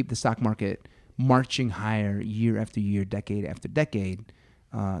can to keep the stock market marching higher year after year, decade after decade.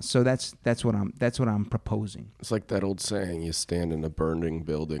 So that's what I'm proposing. It's like that old saying: you stand in a burning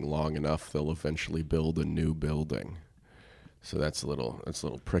building long enough, they'll eventually build a new building. So that's a little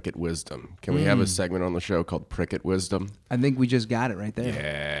Prickett wisdom. Can we have a segment on the show called Prickett Wisdom? I think we just got it right there.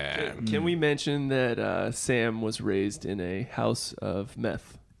 Yeah. Can we mention that Sam was raised in a house of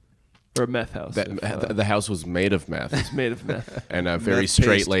meth? Or a meth house. The house was made of meth. It's made of meth. And very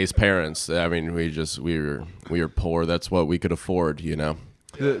straight-laced parents. I mean, we were poor. That's what we could afford, you know.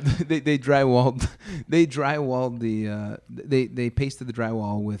 They drywalled they pasted the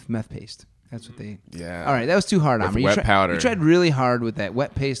drywall with meth paste. That's what they. Yeah. All right, that was too hard, Amr. Wet powder. You tried really hard with that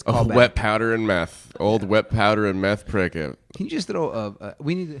wet paste callback. Wet powder and meth. Old wet powder and meth Prickett. Can you just throw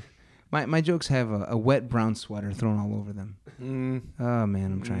we need to, my jokes have a wet brown sweater thrown all over them. Oh man,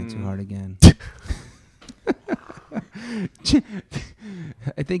 I'm trying too hard again.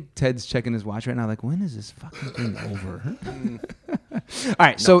 I think Ted's checking his watch right now. Like, when is this fucking thing over? All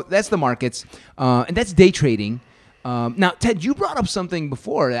right, so that's the markets, and that's day trading. Now, Ted, you brought up something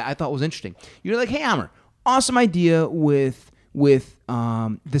before that I thought was interesting. You're like, "Hey, Amr, awesome idea with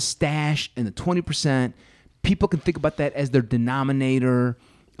the stash and the 20%. People can think about that as their denominator.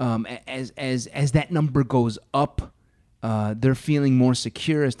 As that number goes up, they're feeling more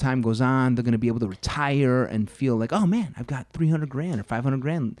secure as time goes on. They're going to be able to retire and feel like, oh man, I've got $300 grand or $500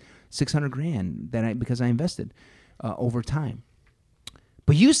 grand, $600 grand because I invested over time."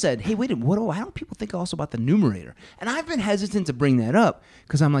 But you said, hey, wait a minute, why don't people think also about the numerator? And I've been hesitant to bring that up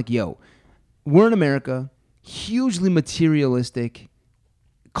because I'm like, yo, we're in America, hugely materialistic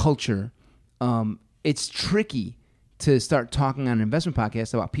culture. It's tricky to start talking on an investment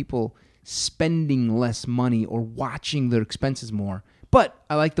podcast about people spending less money or watching their expenses more. But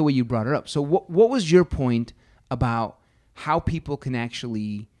I like the way you brought it up. So what was your point about how people can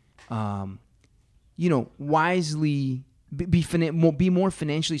actually, wisely be more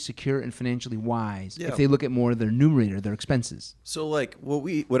financially secure and financially wise if they look at more of their numerator, their expenses? So like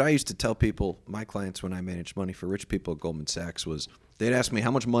what I used to tell people, my clients when I managed money for rich people at Goldman Sachs, was they'd ask me,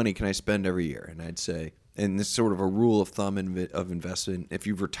 how much money can I spend every year? And I'd say, and this is sort of a rule of thumb of investment, if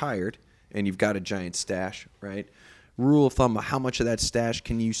you've retired and you've got a giant stash, right? Rule of thumb, how much of that stash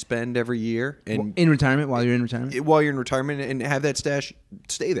can you spend every year? And in retirement, while you're in retirement? While you're in retirement, and have that stash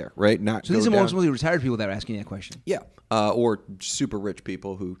stay there, right? Not so these are mostly retired people that are asking that question. Yeah, or super rich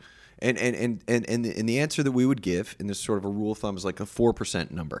people who, and the answer that we would give in this sort of a rule of thumb is like a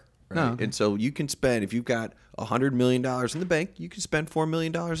 4% number. Right? Oh, okay. And so you can spend, if you've got $100 million in the bank, you can spend $4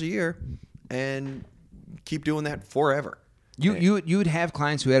 million a year and keep doing that forever. You would have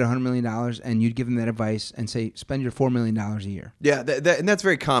clients who had $100 million, and you'd give them that advice and say, spend your $4 million a year. Yeah, and that's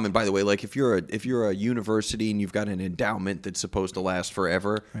very common, by the way. Like if you're a university and you've got an endowment that's supposed to last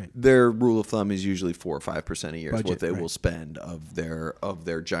forever, right, their rule of thumb is usually 4 or 5% a year is what they will spend of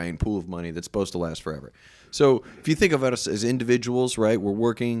their giant pool of money that's supposed to last forever. So if you think of us as individuals, right,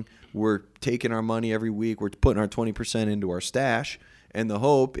 we're taking our money every week, we're putting our 20% into our stash. And the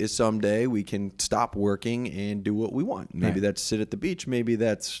hope is someday we can stop working and do what we want. Maybe that's sit at the beach. Maybe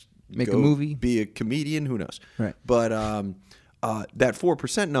that's make a movie, be a comedian. Who knows? Right. But that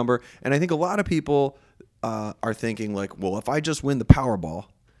 4% number, and I think a lot of people are thinking like, well, if I just win the Powerball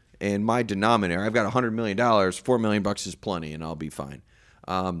and my denominator, I've got $100 million, $4 million is plenty, and I'll be fine.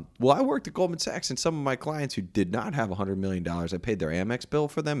 Well, I worked at Goldman Sachs, and some of my clients who did not have $100 million, I paid their Amex bill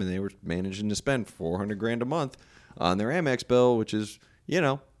for them, and they were managing to spend $400 grand a month on their Amex bill, which is,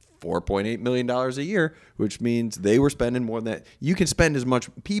 $4.8 million a year, which means they were spending more than that. You can spend as much.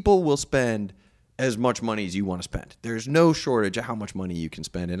 People will spend as much money as you want to spend. There's no shortage of how much money you can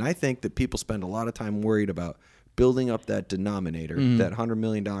spend. And I think that people spend a lot of time worried about building up that denominator, that $100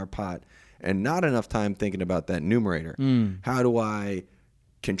 million pot, and not enough time thinking about that numerator. How do I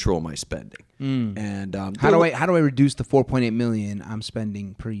control my spending? And how do I reduce the 4.8 million I'm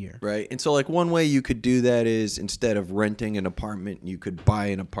spending per year? Right. And so like one way you could do that is instead of renting an apartment, you could buy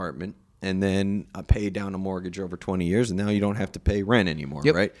an apartment and then pay down a mortgage over 20 years, and now you don't have to pay rent anymore,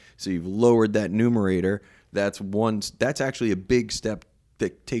 right? So you've lowered that numerator. That's actually a big step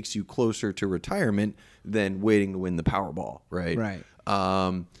that takes you closer to retirement than waiting to win the Powerball, right? Right.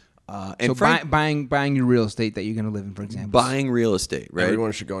 And so buying your real estate that you're going to live in, for example. Buying real estate, right?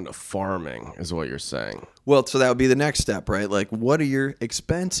 Everyone should go into farming, is what you're saying. Well, so that would be the next step, right? Like, what are your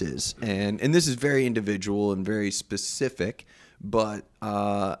expenses? And this is very individual and very specific, but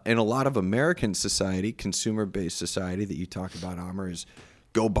in a lot of American society, consumer-based society that you talk about, Amr, is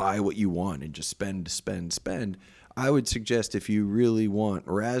go buy what you want and just spend. I would suggest if you really want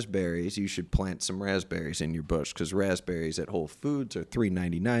raspberries, you should plant some raspberries in your bush because raspberries at Whole Foods are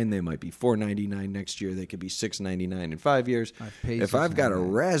 $3.99. They might be $4.99 next year. They could be $6.99 in 5 years. If I've got a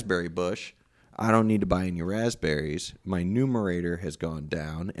raspberry bush, I don't need to buy any raspberries. My numerator has gone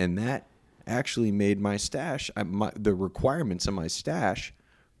down, and that actually made my stash, the requirements of my stash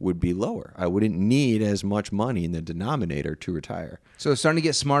would be lower. I wouldn't need as much money in the denominator to retire. So starting to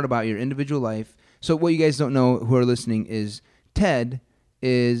get smart about your individual life. So what you guys don't know who are listening is Ted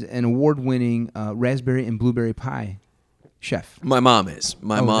is an award-winning raspberry and blueberry pie chef. My mom is.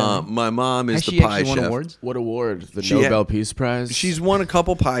 My mom is the pie actually won chef. Awards? What award? The She Nobel had- Peace Prize? She's won a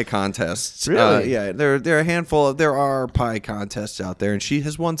couple pie contests. Really? Yeah, there are a handful. There are pie contests out there, and she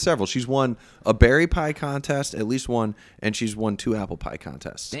has won several. She's won a berry pie contest, at least one, and she's won 2 apple pie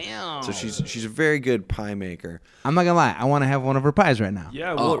contests. Damn. So she's a very good pie maker. I'm not gonna lie. I want to have one of her pies right now.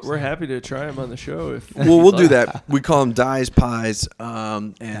 Yeah, we're happy to try them on the show. If Well, we'll do that. We call them Dye's pies,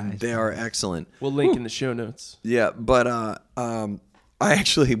 and they are excellent. We'll link in the show notes. Yeah, but I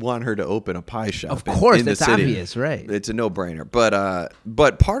actually want her to open a pie shop. Of course, in the that's city. obvious, right? It's a no-brainer.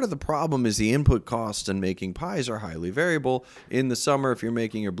 But part of the problem is the input costs in making pies are highly variable. In the summer, if you're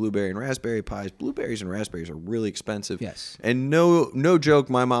making your blueberry and raspberry pies, blueberries and raspberries are really expensive. Yes. And no joke,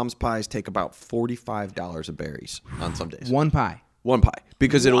 my mom's pies take about $45 of berries on some days. One pie. One pie,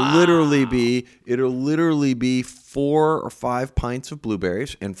 because it'll literally be 4 or 5 pints of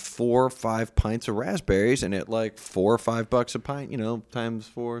blueberries and 4 or 5 pints of raspberries, and at like $4 or $5 a pint, times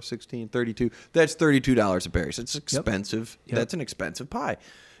 4, 16, 32. That's $32 of berries. It's expensive. Yep. That's an expensive pie,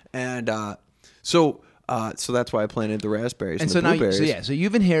 and so that's why I planted the raspberries and so the now, blueberries. so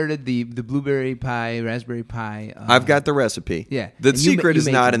you've inherited the blueberry pie, raspberry pie. I've got the recipe. Yeah. The And you secret you is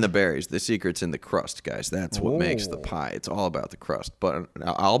make not them. in the berries. The secret's in the crust, guys. That's what makes the pie. It's all about the crust. But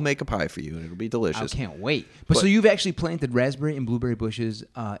I'll make a pie for you, and it'll be I delicious. can't wait. But so you've actually planted raspberry and blueberry bushes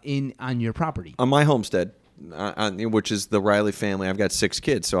on your property. On my homestead, which is the Riley family, I've got 6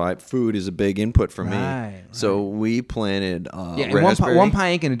 kids, so food is a big input for me. Right, So we planted Yeah, and raspberry. one pie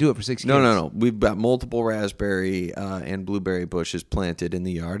ain't gonna do it for 6 kids. No. We've got multiple raspberry and blueberry bushes planted in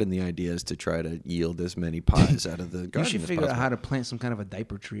the yard, and the idea is to try to yield as many pies out of the garden. You should as figure out possible. how to plant some kind of a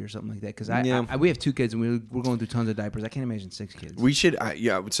diaper tree or something like that. Because Yeah. we have 2 kids and we're going through tons of diapers. I can't imagine 6 kids. We should,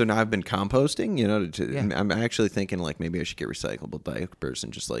 so now I've been composting, Yeah. I'm actually thinking like maybe I should get recyclable diapers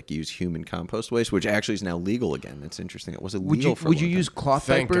and just like use human compost waste, which actually is now legal again. It's interesting. It was illegal for a would you long use time. cloth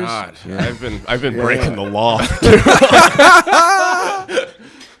Thank diapers? God. I've been breaking the law.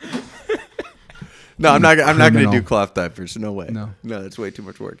 No, I'm not going to Criminal. do cloth diapers. No way. No. That's way too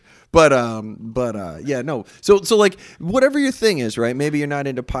much work. But yeah, no. So like whatever your thing is, right? Maybe you're not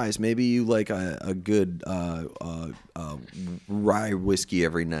into pies. Maybe you like a good rye whiskey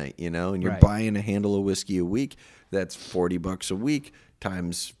every night, and you're Right. buying a handle of whiskey a week. That's $40 a week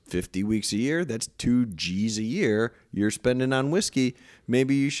times 50 weeks a year. That's 2 G's a year you're spending on whiskey.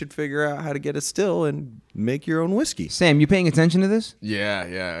 Maybe you should figure out how to get a still and make your own whiskey. Sam, you paying attention to this?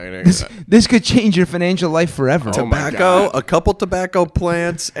 Yeah. This could change your financial life forever. Oh my Tobacco, God. a couple tobacco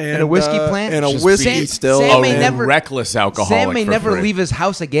plants, and a whiskey plant? and a Just whiskey Sam- still. Sam may and- never- reckless alcoholic. Sam may for never free. leave his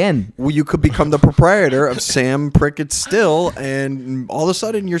house again. Well, you could become the proprietor of Sam Prickett's Still, and all of a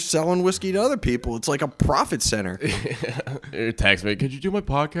sudden you're selling whiskey to other people. It's like a profit center. Text me. Could you do my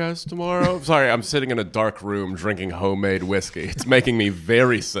podcast tomorrow? Sorry, I'm sitting in a dark room drinking homemade whiskey. It's making me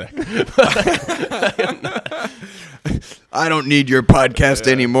very sick. I don't need your podcast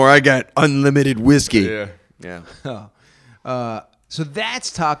anymore. I got unlimited whiskey. Yeah. Yeah. So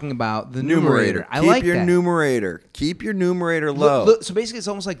that's talking about the numerator. I Keep like your that. numerator. Keep your numerator low. So basically, it's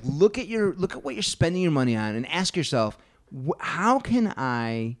almost like look at what you're spending your money on, and ask yourself, how can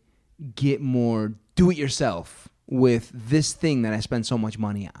I get more do-it-yourself with this thing that I spend so much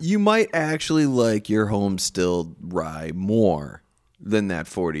money on? You might actually like your home still rye more than that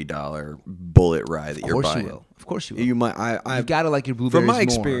 $40 bullet rye that you're buying. Of course you will. You might. You've got to like your blueberries From my more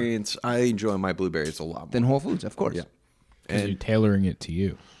experience, I enjoy my blueberries a lot more. than Whole Foods, of course. Yeah. Because you're tailoring it to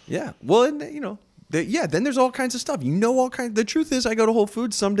you. Yeah. Well, and then there's all kinds of stuff. All kinds. The truth is, I go to Whole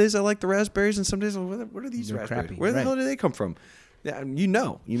Foods. Some days I like the raspberries, and some days, what are these They're raspberries? crappy, Where the right. hell do they come from? Yeah,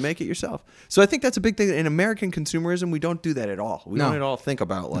 you make it yourself. So I think that's a big thing in American consumerism. We don't do that at all. We No. don't at all think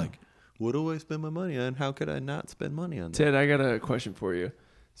about like, what do I spend my money on? How could I not spend money on that? Ted, I got a question for you.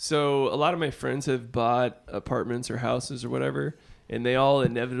 So a lot of my friends have bought apartments or houses or whatever, and they all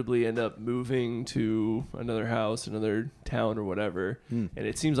inevitably end up moving to another house, another town or whatever. And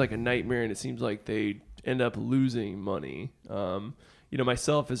it seems like a nightmare, and it seems like they end up losing money.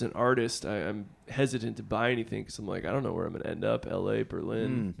 Myself as an artist, I'm hesitant to buy anything because I'm like, I don't know where I'm going to end up. LA,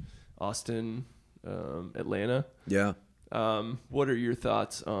 Berlin, Austin. Atlanta. Yeah. What are your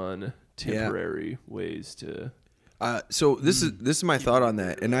thoughts on temporary ways to? So this is my thought on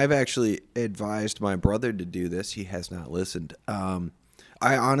that, and I've actually advised my brother to do this. He has not listened. I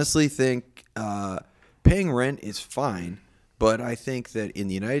honestly think paying rent is fine, but I think that in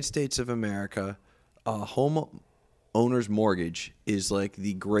the United States of America, a home owner's mortgage is like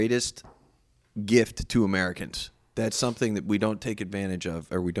the greatest gift to Americans. That's something that we don't take advantage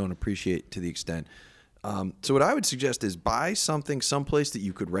of, or we don't appreciate to the extent. So what I would suggest is buy something someplace that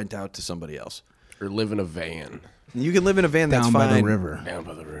you could rent out to somebody else. Or live in a van. You can live in a van, that's Down fine. by the river. Down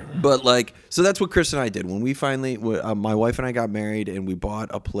by the river. But like, so that's what Chris and I did when we finally, my wife and I got married, and we bought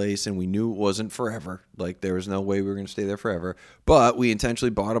a place, and we knew it wasn't forever. Like, there was no way we were going to stay there forever. But we intentionally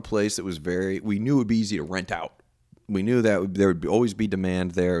bought a place that was we knew it would be easy to rent out. We knew that there would always be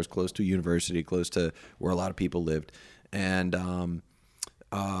demand there. It was close to a university, close to where a lot of people lived, and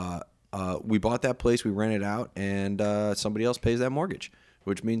we bought that place. We rented out, and somebody else pays that mortgage.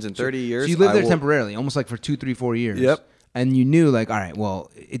 Which means in 30 years, So you lived there temporarily, almost like for 2, 3, 4 years. Yep. And you knew, like, all right,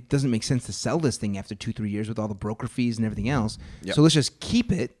 well, it doesn't make sense to sell this thing after 2, 3 years with all the broker fees and everything else. Yep. So let's just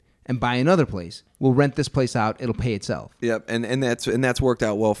keep it and buy another place. We'll rent this place out. It'll pay itself. Yep, and that's worked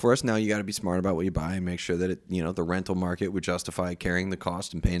out well for us. Now you got to be smart about what you buy and make sure that the rental market would justify carrying the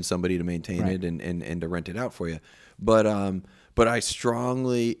cost and paying somebody to maintain it and to rent it out for you. But I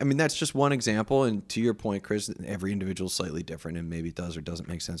strongly, that's just one example. And to your point, Chris, every individual is slightly different, and maybe it does or doesn't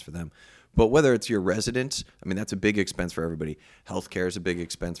make sense for them. But whether it's your residence, that's a big expense for everybody. Healthcare is a big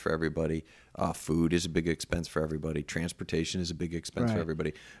expense for everybody. Food is a big expense for everybody. Transportation is a big expense for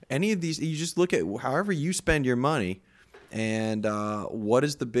everybody. Any of these, you just look at however you spend your money, and what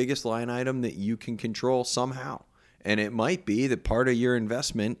is the biggest line item that you can control somehow. And it might be that part of your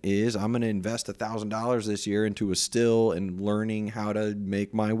investment is I'm going to invest $1,000 this year into a still and learning how to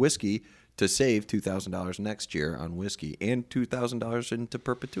make my whiskey to save $2,000 next year on whiskey and $2,000 into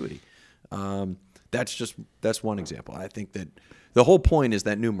perpetuity. That's one example. I think that the whole point is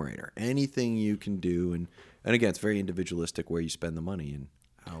that numerator. Anything you can do, and again, it's very individualistic where you spend the money and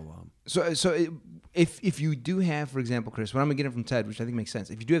how. If you do have, for example, Chris, what I'm getting from Ted, which I think makes sense,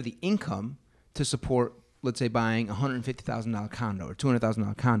 if you do have the income to support, let's say, buying a $150,000 condo or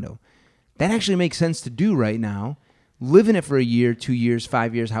 $200,000 condo, that actually makes sense to do right now. Live in it for a year, 2 years,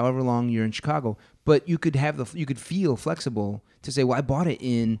 5 years, however long you're in Chicago. But you could feel flexible to say, well, I bought it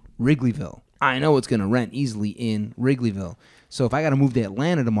in Wrigleyville. I know it's going to rent easily in Wrigleyville. So if I got to move to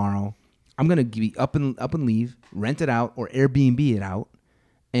Atlanta tomorrow, I'm going to be up and leave, rent it out, or Airbnb it out,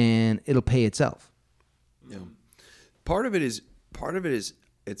 and it'll pay itself. Yeah. Part of it is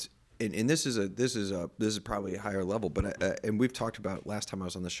it's. And this is probably a higher level, but and we've talked about last time I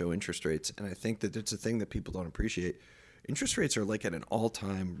was on the show interest rates, and I think that it's a thing that people don't appreciate. Interest rates are like at an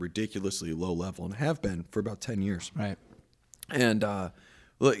all-time ridiculously low level and have been for about 10 years. Right. And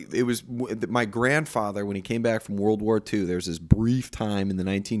look, it was my grandfather when he came back from World War II. There's this brief time in the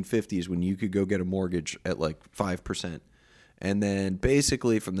 1950s when you could go get a mortgage at like 5%. And then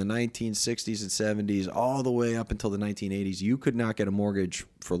basically from the 1960s and 70s all the way up until the 1980s, you could not get a mortgage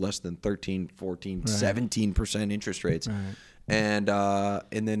for less than 13, 14, 17% interest rates. Right. And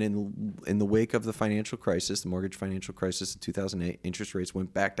then in the wake of the financial crisis, the mortgage financial crisis of 2008, interest rates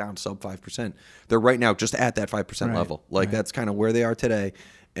went back down sub 5%. They're right now just at that 5% level. That's kind of where they are today.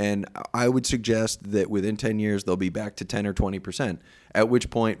 And I would suggest that within 10 years, they'll be back to 10 or 20%, at which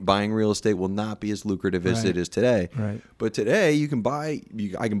point buying real estate will not be as lucrative as it is today. Right. But today,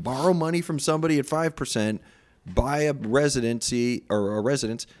 I can borrow money from somebody at 5%, buy a residency or a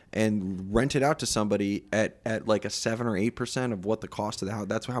residence, and rent it out to somebody at like a 7 or 8% of what the cost of the house.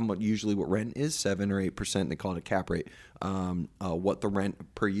 That's how much usually what rent is, 7 or 8%. They call it a cap rate. What the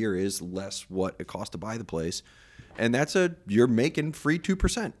rent per year is less what it costs to buy the place. And you're making free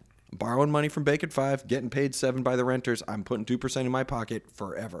 2%. Borrowing money from Bank at 5, getting paid 7 by the renters. I'm putting 2% in my pocket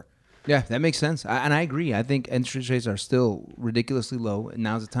forever. Yeah, that makes sense. And I agree. I think interest rates are still ridiculously low. And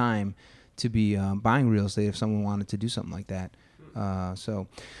now's the time to be buying real estate if someone wanted to do something like that. So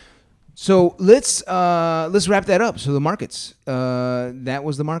let's wrap that up. So the markets. That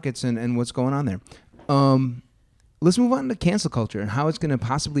was the markets and what's going on there. Let's move on to cancel culture and how it's going to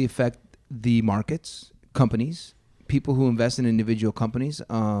possibly affect the markets, companies, people who invest in individual companies.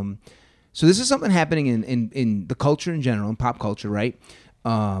 So this is something happening in the culture in general, in pop culture, right?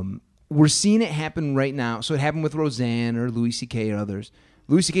 We're seeing it happen right now. So it happened with Roseanne or Louis C.K. or others.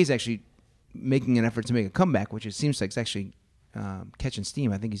 Louis C.K. is actually making an effort to make a comeback, which it seems like it's actually catching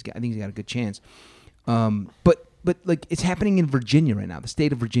steam. I think he's got a good chance. But like it's happening in Virginia right now, the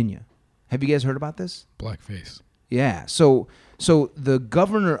state of Virginia. Have you guys heard about this? Blackface. Yeah. So the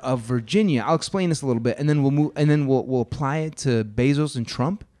governor of Virginia, I'll explain this a little bit, and then we'll apply it to Bezos and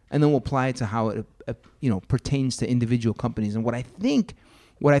Trump, and then we'll apply it to how it pertains to individual companies, and what I think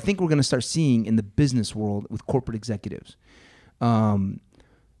we're going to start seeing in the business world with corporate executives.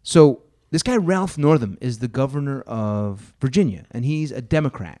 So this guy Ralph Northam is the governor of Virginia, and he's a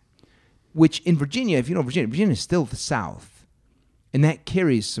Democrat. Which in Virginia, if you know Virginia is still the South, and that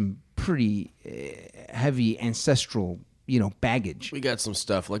carries some pretty heavy ancestral baggage. We got some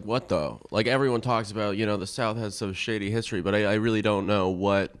stuff. Like what, though? Like everyone talks about, the South has some shady history, but I really don't know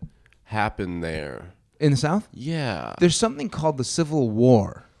what happened there. In the South? Yeah. There's something called the Civil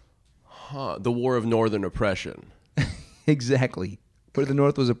War. Huh. The War of Northern Oppression. Exactly. Where the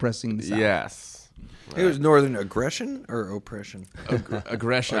North was oppressing the South. Yes. It was Northern aggression or oppression?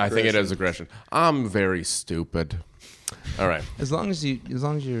 Aggression. I think it is aggression. I'm very stupid. All right. As long as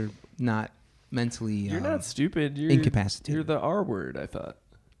you're not mentally You're not stupid. You're incapacitated. You're the R word, I thought.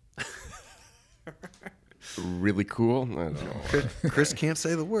 Really cool. I don't know. Chris can't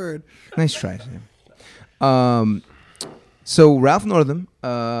say the word. Nice try, Sam. So Ralph Northam,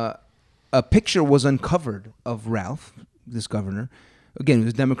 a picture was uncovered of Ralph, this governor. Again, he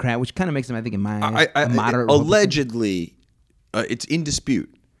was a Democrat, which kind of makes him, I think, in my eyes, a moderate Republican. Allegedly, it's in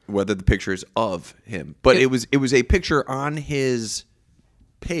dispute whether the picture is of him, but it was a picture on his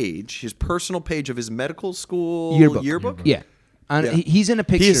page, his personal page of his medical school yearbook. Yeah. He's in a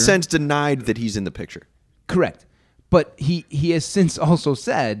picture. He has since denied that he's in the picture. Correct. But he has since also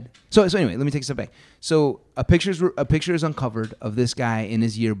said so anyway, let me take a step back. So a picture is uncovered of this guy in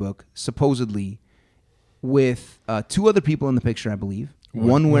his yearbook, supposedly with two other people in the picture, I believe.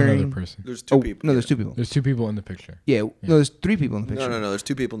 One wearing other person. There's two people. No, there's two people. There's two people in the picture. Yeah, no, there's three people in the picture. No. There's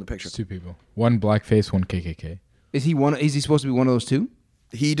two people in the picture. There's two people. One blackface, one KKK. Is he supposed to be one of those two?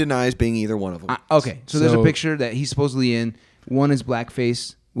 He denies being either one of them. Okay, so there's a picture that he's supposedly in. One is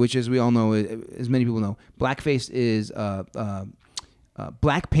blackface, which, as we all know, as many people know, blackface is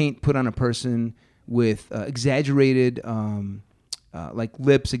black paint put on a person with exaggerated, like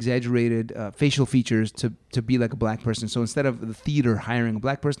lips, exaggerated facial features to be like a black person. So instead of the theater hiring a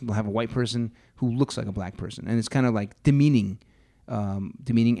black person, they'll have a white person who looks like a black person, and it's kind of like demeaning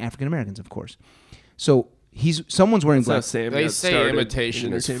African Americans, of course. So someone's wearing black. They say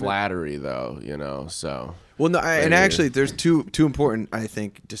imitation is flattery, though. So. Well, no, and actually, there's two important, I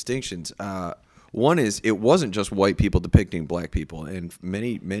think, distinctions. One is it wasn't just white people depicting black people, and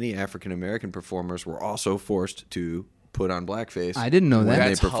many African American performers were also forced to put on blackface. I didn't know that. When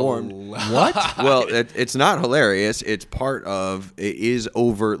they performed. What? Well, it's not hilarious. It's part of. It is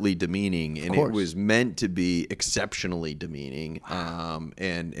overtly demeaning, and it was meant to be exceptionally demeaning.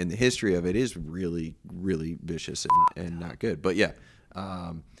 And the history of it is really, really vicious and not good. But yeah.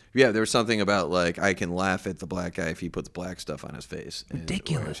 Yeah, there was something about, like, I can laugh at the black guy if he puts black stuff on his face.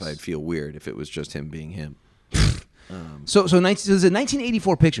 Ridiculous. I'd feel weird if it was just him being him. So there's a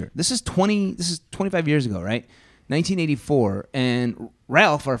 1984 picture. This is 25 years ago, right? 1984, and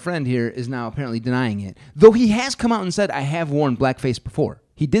Ralph, our friend here, is now apparently denying it. Though he has come out and said, I have worn blackface before.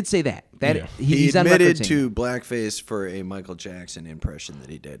 He did say that. He admitted to blackface for a Michael Jackson impression that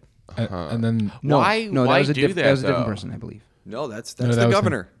he did. And then why that was a different though? person, I believe. No, that's the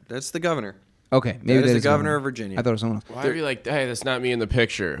governor. That's the governor. Okay, maybe that is the governor of Virginia. I thought it was someone else. Why are you like, hey, that's not me in the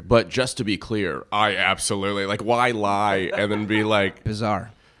picture? But just to be clear, I absolutely why lie and then be like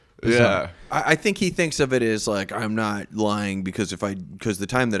Bizarre. Yeah. I think he thinks of it as like, I'm not lying because the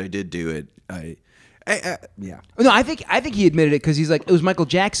time that I did do it, yeah. No, I think he admitted it because he's like, it was Michael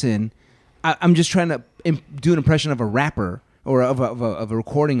Jackson. I'm just trying to do an impression of a rapper or of a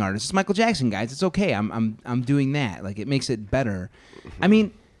recording artist. It's Michael Jackson, guys. It's okay. I'm doing that. Like, it makes it better. I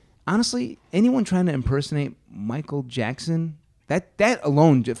mean, honestly, anyone trying to impersonate Michael Jackson, that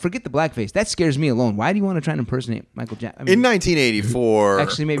alone, forget the blackface. That scares me alone. Why do you want to try and impersonate Michael Jackson? In 1984,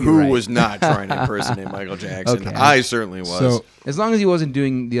 actually, maybe who you're right. was not trying to impersonate Michael Jackson? Okay. I certainly was. So, as long as he wasn't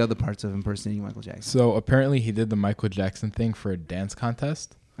doing the other parts of impersonating Michael Jackson. So apparently he did the Michael Jackson thing for a dance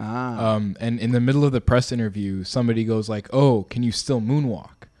contest. Ah. And in the middle of the press interview, somebody goes like, "Oh, can you still moonwalk?"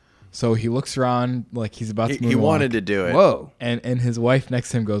 So he looks around like he's about to moonwalk. He wanted to do it. Whoa. And his wife next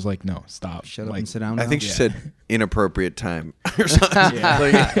to him goes like, "No, stop. Shut up like, and sit down. I now. think she said inappropriate time or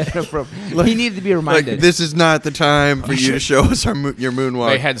something. He needed to be reminded. Like, this is not the time for you to show us your moonwalk.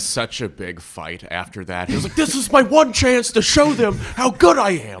 They had such a big fight after that. He was like, this is my one chance to show them how good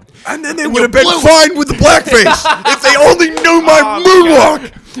I am. And then they would have been fine with the blackface if they only knew my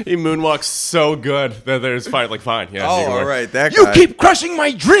moonwalk. He moonwalks so good that there's fight. Like, fine. Yeah. Oh, you can all work. right. That You guy. keep crushing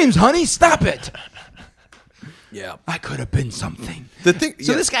my dreams, honey. Stop it. Yeah. I could have been something. The thing.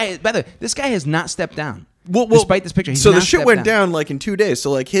 So yeah. this guy, by the way, this guy has not stepped down. despite this picture. He's So the not shit stepped went down like in 2 days.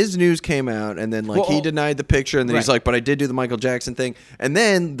 So like his news came out, and then like he Well, denied the picture, and then he's right. like, "But I did do the Michael Jackson thing." And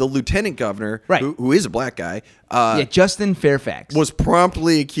then the lieutenant governor, Right. who is a black guy, Yeah, Justin Fairfax was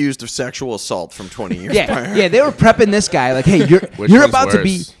promptly accused of sexual assault from 20 years prior. Yeah, they were prepping this guy like, hey, you're Which you're one's about to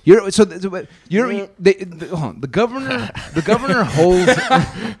be worse? hold on, the governor holds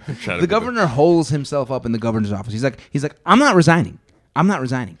the governor holds himself up in the governor's office. He's like, I'm not resigning.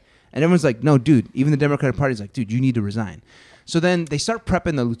 And everyone's like, no, dude. Even the Democratic Party's like, dude, you need to resign. So then they start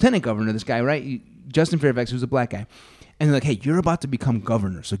prepping the lieutenant governor, this guy, right? Justin Fairfax, who's a black guy. And they're like, hey, you're about to become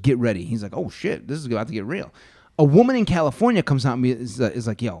governor, so get ready. He's like, oh, shit, this is about to get real. A woman in California comes out and is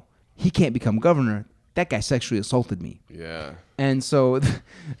like, yo, he can't become governor. That guy sexually assaulted me. Yeah. And so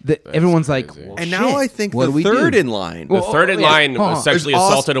everyone's like, crazy. well, And now shit, I think what do the we third do? in line. The third in yeah. line Hold on. sexually There's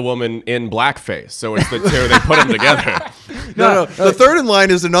assaulted a woman in blackface. So it's the two. They put them together. No, the third in line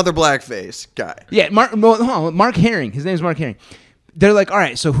is another blackface guy. Yeah, Mark Herring. His name's Mark Herring. They're like, all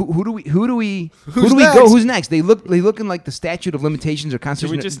right, so who do we Who's go? next? Who's next? They look in like the statute of limitations or Can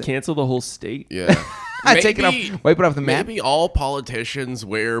constitution. we just cancel the whole state? Yeah. Take it off, wipe it off the map. Maybe all politicians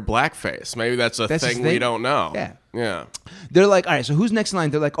wear blackface. Maybe that's a That's his thing we thing? don't know. Yeah. Yeah. They're like, all right, so who's next in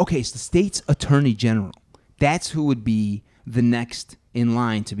line? They're like, okay, it's the state's attorney general. That's who would be the next in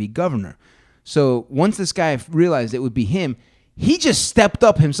line to be governor. So once this guy realized it would be him, he just stepped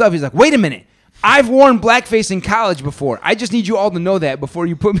up himself. He's like, wait a minute. I've worn blackface in college before. I just need you all to know that before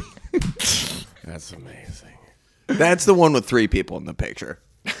you put me. That's amazing. That's the one with 3 people in the picture.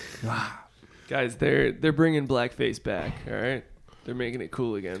 Guys, they're bringing blackface back. All right, they're making it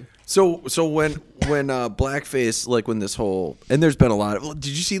cool again. So when blackface, like when this whole, and there's been a lot of, did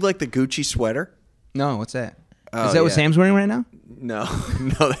you see like the Gucci sweater? No, what's that? Oh, Is that what yeah. Sam's wearing right now? No,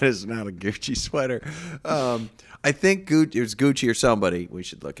 no, that is not a Gucci sweater. I think it was Gucci or somebody. We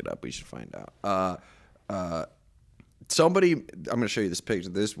should look it up. We should find out. Somebody, I'm going to show you this picture.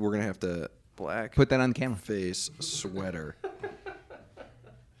 We're going to have to Put that on the camera. blackface sweater.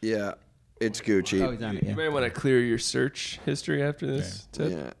 Yeah, it's Gucci. Oh, he's on it. You Yeah. might want to clear your search history after this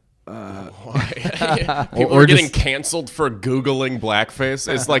tip. Yeah. Why? People Or are getting just- canceled for Googling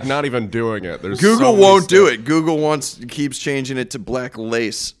blackface. It's like not even doing it. There's Google so many won't do steps. it. Google keeps changing it to black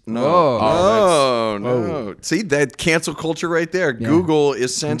lace. No, Oh. no. See that cancel culture right there. Google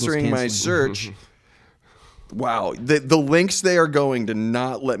is censoring my canceling. search. Wow, the links they are going to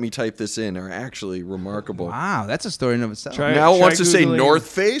not let me type this in are actually remarkable. Wow, that's a story in of itself. Try- Now it wants to say Googling- North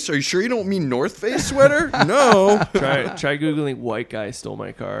Face. Are you sure you don't mean North Face sweater? No. Try googling "white guy stole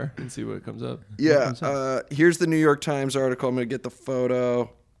my car" and see what comes up. Yeah. Here's the New York Times article. I'm going to get the photo.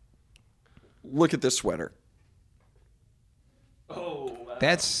 Look at this sweater. Oh, wow.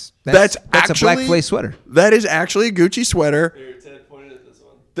 That's That's a black actually- lace sweater. That is actually a Gucci sweater Here, Ted pointed at this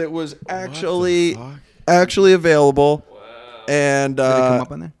one. that was actually available. And Did it come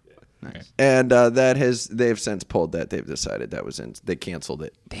up on there? Nice. and they've since pulled that. They've decided that was they canceled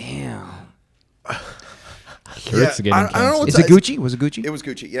it. Damn. Shirts getting I don't know canceled. what's Is it Gucci? Was it Gucci? It was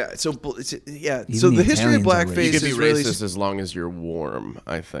Gucci. Yeah. So yeah. Even So the the history of Italians are blackface You racist. could be is really racist as long as you're warm,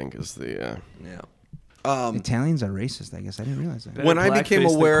 I think, is the yeah. Italians are racist. I guess I didn't realize that. When I became Blackface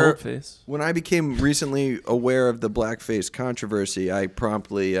than aware, coldface. when I became recently aware of the blackface controversy, I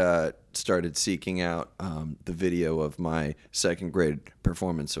promptly started seeking out the video of my second grade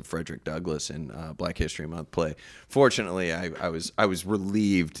performance of Frederick Douglass in Black History Month play. Fortunately, I was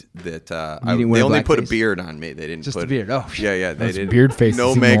relieved that didn't they wear only put a blackface? beard on me. They didn't Just put a beard. Oh, yeah. They Those didn't. beard faces No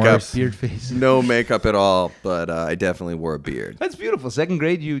even makeup. worse. beard face. No makeup at all. But I definitely wore a beard. That's beautiful. Second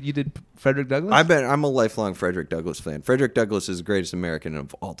grade, you did Frederick Douglass? I'm a lifelong Frederick Douglass fan. Frederick Douglass is the greatest American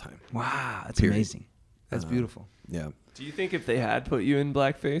of all time. Wow, that's Period. amazing. That's beautiful. Yeah. Do you think if they had put you in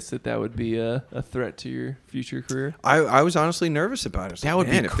blackface that would be a threat to your future career? I was honestly nervous about it. I was That like, would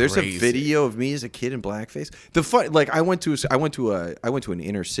be man, if there's a crazy. video of me as a kid in blackface. The fun, like I went to an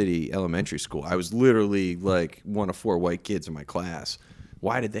inner city elementary school. I was literally like one of 4 white kids in my class.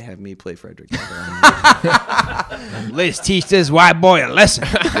 Why did they have me play Frederick Douglass? Let's teach this white boy a lesson.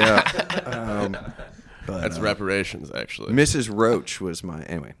 that's reparations, actually. Mrs. Roach was my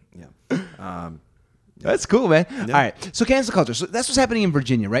anyway. Yeah. That's cool, man. All right. So cancel culture. So that's what's happening in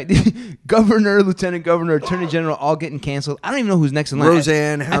Virginia, right? Governor, lieutenant governor, attorney general, all getting canceled. I don't even know who's next in line.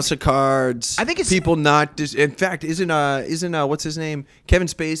 Roseanne, House of Cards. I think it's- people not. In fact, isn't what's his name? Kevin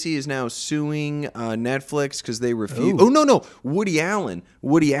Spacey is now suing Netflix because they refuse. Oh no, Woody Allen.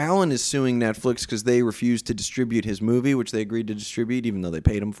 Woody Allen is suing Netflix because they refused to distribute his movie, which they agreed to distribute, even though they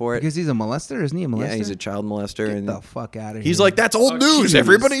paid him for it. Because he's a molester, isn't he? A molester? Yeah, he's a child molester, Get and the fuck out of here. he's like, "That's old news. Accused.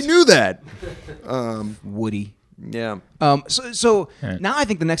 Everybody knew that." Woody. Yeah. So Right. now I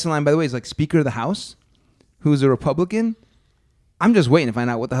think the next in line, by the way, is like Speaker of the House. who's a Republican, I'm just waiting to find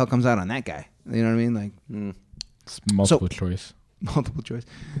out what the hell comes out on that guy. You know what I mean? Like, It's multiple choice. multiple choice.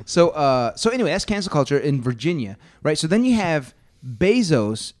 So anyway, that's cancel culture in Virginia, right? So then you have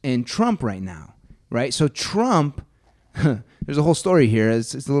Bezos and Trump right now, right? So Trump, there's a whole story here.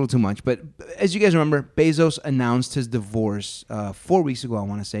 It's a little too much, but as you guys remember, Bezos announced his divorce 4 weeks ago, I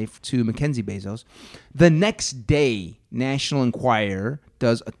want to say, to Mackenzie Bezos. The next day, National Enquirer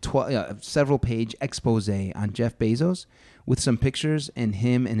does a several-page expose on Jeff Bezos with some pictures and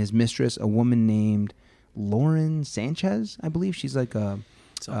him and his mistress, a woman named Lauren Sanchez, I believe. She's like a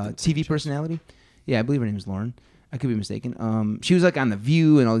TV personality. Yeah, I believe her name is Lauren. I could be mistaken. She was like on The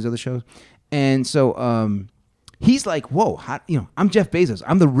View and all these other shows. And so he's like, whoa, I'm Jeff Bezos.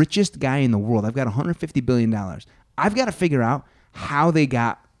 I'm the richest guy in the world. I've got $150 billion. I've got to figure out how they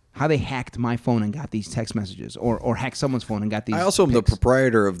hacked my phone and got these text messages or hacked someone's phone and got these I also am the pics.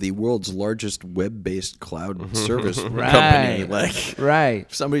 proprietor of the world's largest web-based cloud service company. Like, Right.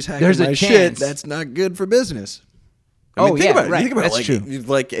 if somebody's hacking There's a my shit, chance. that's not good for business. Oh, think yeah, about it. right. Think about That's it. true.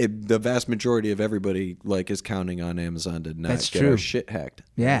 Like the vast majority of everybody is counting on Amazon to not That's get true. our shit hacked.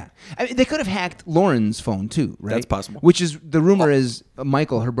 Yeah, I mean, they could have hacked Lauren's phone too, right? That's possible. Which is the rumor is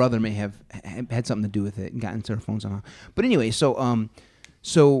Michael, her brother, may have had something to do with it and gotten into her phone somehow. But anyway,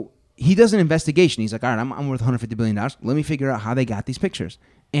 so he does an investigation. He's like, all right, I'm worth $150 billion. Let me figure out how they got these pictures.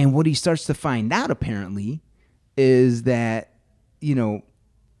 And what he starts to find out apparently is that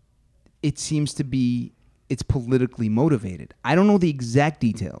it seems to be it's politically motivated. I don't know the exact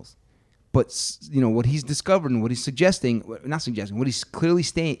details. But what he's discovered and what he's what he's clearly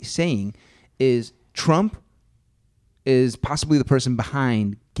saying is Trump is possibly the person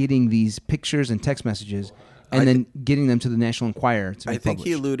behind getting these pictures and text messages and then getting them to the National Enquirer to be I think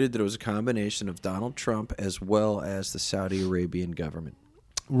he published. alluded that it was a combination of Donald Trump as well as the Saudi Arabian government.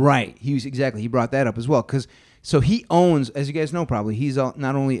 Right. He brought that up as well so he owns, as you guys know probably, he's not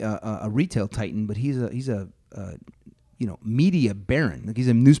only a retail titan, but he's a media baron. Like he's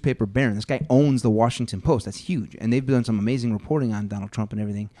a newspaper baron. This guy owns the Washington Post. That's huge. And they've done some amazing reporting on Donald Trump and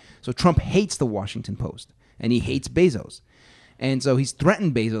everything. So Trump hates the Washington Post and he hates Bezos. And so he's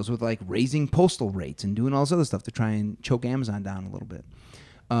threatened Bezos with like raising postal rates and doing all this other stuff to try and choke Amazon down a little bit.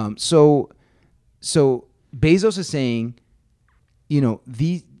 So Bezos is saying,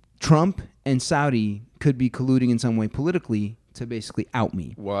 the Trump and Saudi could be colluding in some way politically to basically out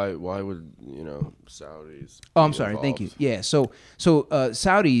me. Why would Saudis? Oh, I'm be sorry. Thank you. involved? Yeah. So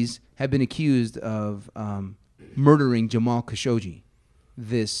Saudis have been accused of murdering Jamal Khashoggi,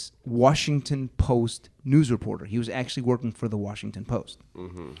 this Washington Post news reporter. He was actually working for the Washington Post.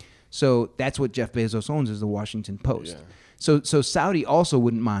 Mm-hmm. So that's what Jeff Bezos owns, is the Washington Post. Yeah. So Saudi also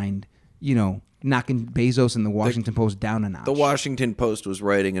wouldn't mind, knocking Bezos and the Washington Post down a notch. The Washington Post was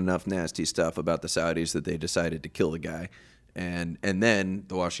writing enough nasty stuff about the Saudis that they decided to kill the guy. And then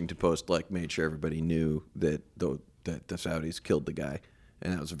the Washington Post made sure everybody knew that the Saudis killed the guy,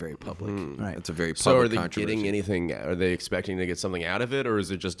 and that was very public. Right. It's a very public So are they controversy. getting anything? Are they expecting to get something out of it, or is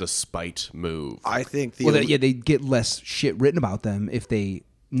it just a spite move? I think they get less shit written about them if they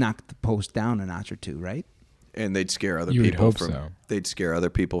knock the Post down a notch or two, right? and they'd scare other You would people hope from so. they'd scare other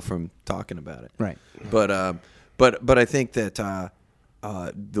people from talking about it. Right. But I think that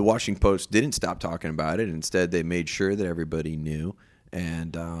the Washington Post didn't stop talking about it. Instead, they made sure that everybody knew.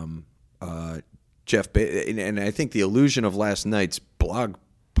 And and I think the illusion of last night's blog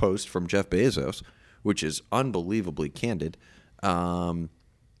post from Jeff Bezos, which is unbelievably candid, and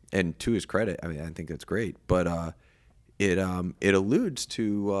to his credit, I mean, I think that's great. But it alludes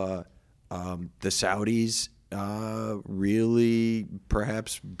to the Saudis really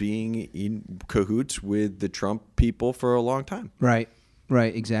perhaps being in cahoots with the Trump people for a long time. Right,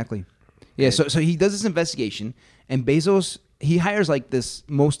 exactly. Yeah, so he does this investigation, and Bezos, he hires like this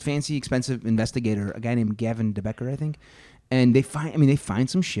most fancy, expensive investigator, a guy named Gavin DeBecker, I think, and they find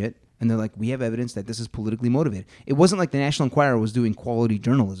some shit, and they're like, we have evidence that this is politically motivated. It wasn't like the National Enquirer was doing quality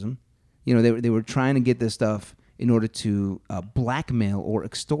journalism. You know, they were trying to get this stuff in order to blackmail or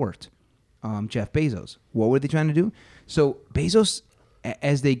extort Jeff Bezos. What were they trying to do? So Bezos,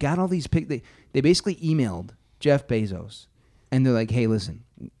 as they got all these they basically emailed Jeff Bezos, and they're like, hey, listen,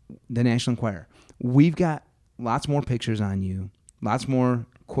 the National Enquirer, we've got lots more pictures on you, lots more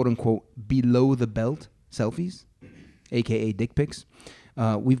quote-unquote below-the-belt selfies, a.k.a. dick pics.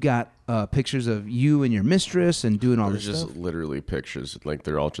 We've got pictures of you and your mistress and doing all There's this just stuff. literally pictures, like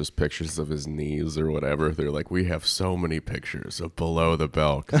they're all just pictures of his knees or whatever. They're like, we have so many pictures of below the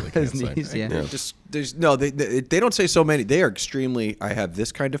belt. 'cause they His can't say- knees, yeah. Just there's no they don't say so many. They are extremely. I have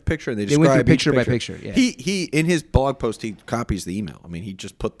this kind of picture, and they They went through describe each picture by picture, yeah. He in his blog post he copies the email. I mean, he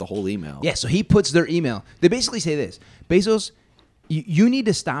just put the whole email. Yeah, so he puts their email. They basically say this: Bezos, you need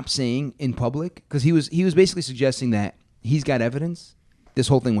to stop saying in public, because he was basically suggesting that he's got evidence. This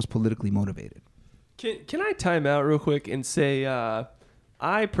whole thing was politically motivated. Can I time out real quick and say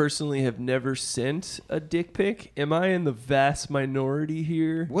I personally have never sent a dick pic. Am I in the vast minority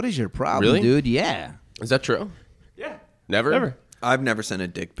here? What is your problem, Really? dude? Yeah, Is that true? Yeah. Never? Never. I've never sent a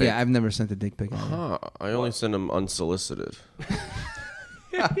dick pic. yeah. I've never sent a dick pic. either. Huh, I only send them unsolicited.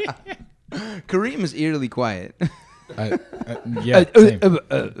 Kareem is eerily quiet. Yeah,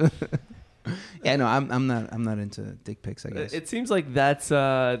 same. Yeah, no, I'm not into dick pics. I guess. It seems like that's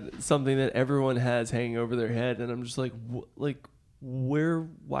something that everyone has hanging over their head, and I'm just like,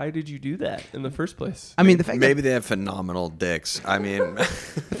 why did you do that in the first place? I mean, the fact Maybe they have phenomenal dicks. I mean, the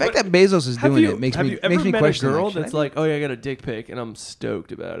fact that Bezos is doing it makes have me you ever makes me met question. a girl like, should I that's do like, oh yeah, I got a dick pic, and I'm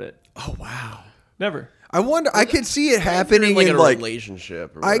stoked about it? oh wow. Never. I wonder. I could see it They're happening like in a like.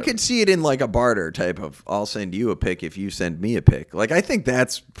 relationship. Or I whatever. could see it in like a barter type of. I'll send you a pic if you send me a pic. Like I think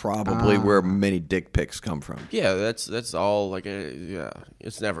that's probably where many dick pics come from. Yeah, that's all. Like, yeah,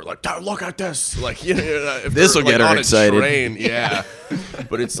 it's never like, "Dad, look at this." Like, you know, if This'll they're, get her on a excited. Train, yeah.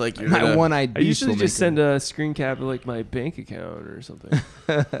 But it's like you're My gonna, one-eyed I beast usually will just make send a screen cap of like my bank account or something.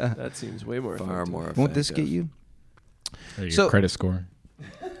 That seems way more Far effective. more. Won't this effective. get you? Or your So- credit score.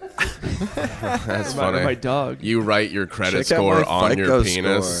 That's Or funny. my dog. You write your credit Check out score my on your FICO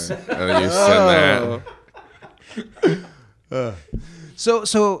penis, score. and then you send that.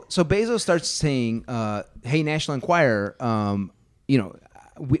 So Bezos starts saying, "Hey, National Enquirer, you know,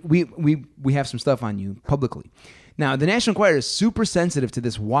 we have some stuff on you publicly." Now, the National Enquirer is super sensitive to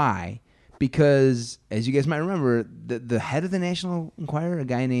this. Why? Because, as you guys might remember, the head of the National Enquirer, a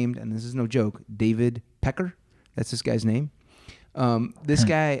guy named, and this is no joke, David Pecker. That's this guy's name. This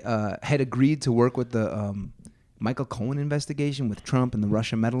guy had agreed to work with the Michael Cohen investigation with Trump and the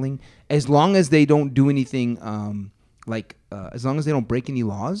Russia meddling, as long as they don't do anything. As long as they don't break any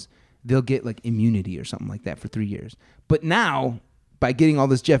laws, they'll get like immunity or something like that for 3 years. But now, by getting all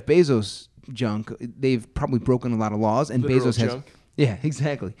this Jeff Bezos junk, they've probably broken a lot of laws, and Literal Bezos has. junk. Yeah,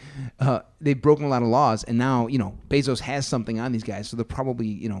 exactly. They've broken a lot of laws, and now Bezos has something on these guys, so they're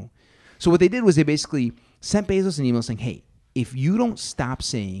probably So what they did was they basically sent Bezos an email saying, "Hey, if you don't stop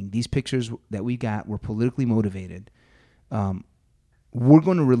saying these pictures that we got were politically motivated, we're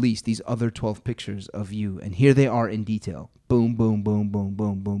going to release these other 12 pictures of you, and here they are in detail. Boom, boom, boom, boom,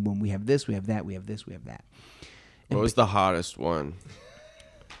 boom, boom, boom. We have this, we have that, we have this, we have that." What was the hottest one?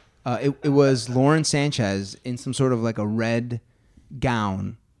 It was Lauren Sanchez in some sort of like a red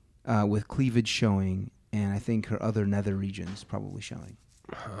gown with cleavage showing, and I think her other nether regions probably showing.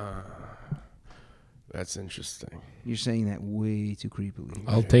 That's interesting. You're saying that way too creepily.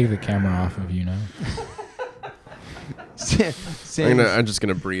 I'll take the camera off of you now. I'm just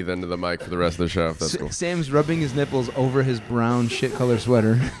gonna breathe into the mic for the rest of the show. If that's cool. Sam's rubbing his nipples over his brown shit color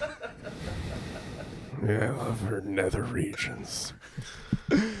sweater. Yeah, I love her nether regions.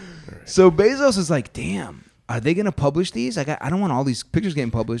 So Bezos is like, "Damn, are they gonna publish these? I don't want all these pictures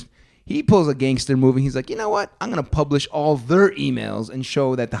getting published." He pulls a gangster move, and he's like, "You know what? I'm gonna publish all their emails and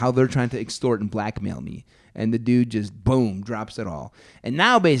show that how they're trying to extort and blackmail me." And the dude just boom drops it all. And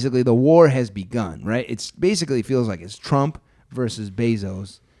now basically the war has begun, right? It's basically feels like it's Trump versus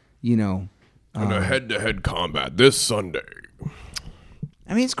Bezos. In a head-to-head combat this Sunday.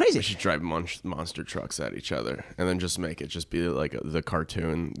 I mean, it's crazy. We should drive monster trucks at each other, and then just make it just be like the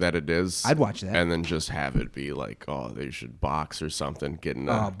cartoon that it is. I'd watch that. and then just have it be like, oh, they should box or something. Getting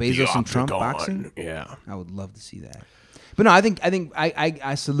Bezos and Trump boxing? Yeah. I would love to see that. But no, I think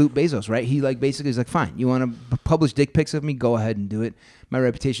I salute Bezos, right? He basically is like, "Fine, you want to publish dick pics of me? Go ahead and do it. My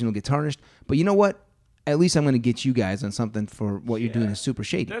reputation will get tarnished. But you know what? At least I'm going to get you guys on something for what you're doing is super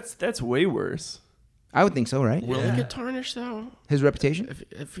shady." That's way worse. I would think so, right? Will it get tarnished though? His reputation?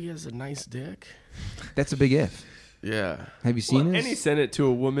 If he has a nice dick? That's a big if. Yeah. Have you seen And his? he sent it to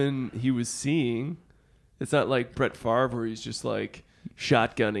a woman he was seeing. It's not like Brett Favre where he's just like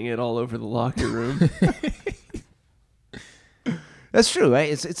shotgunning it all over the locker room. That's true, right?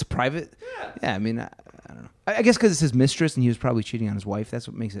 It's private. Yeah, I mean, I don't know. I guess because it's his mistress and he was probably cheating on his wife. That's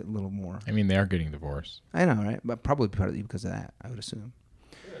what makes it a little more. I mean, they are getting divorced. I know, right? But probably partly because of that, I would assume.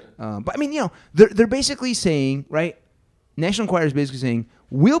 But I mean, they're basically saying, right? National Enquirer is basically saying,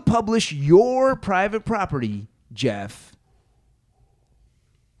 "We'll publish your private property, Jeff,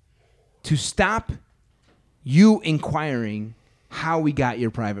 to stop you inquiring how we got your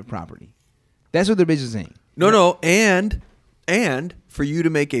private property. That's what they're basically saying. No, and for you to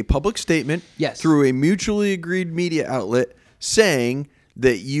make a public statement Yes. through a mutually agreed media outlet saying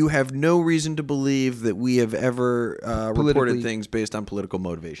that you have no reason to believe that we have ever Politically- reported things based on political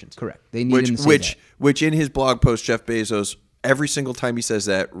motivations. Correct. They need him to say that. Which in his blog post, Jeff Bezos, every single time he says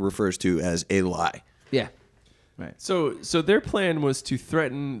that, refers to as a lie. Yeah. Right. So their plan was to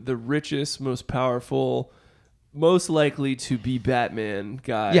threaten the richest, most powerful, most likely to be Batman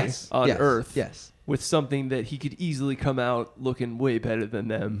guy Yes. on Yes. Earth. Yes. With something that he could easily come out looking way better than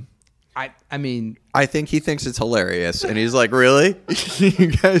them. I mean, I think he thinks it's hilarious, and he's like, "Really? You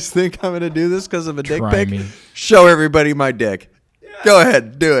guys think I'm going to do this because of a dick Try pic? me. Show everybody my dick. Go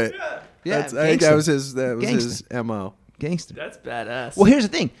ahead, do it." yeah, I think that was his MO. gangster. That's badass. Well, here's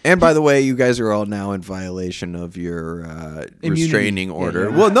the thing. And by the way, you guys are all now in violation of your restraining Yeah, order.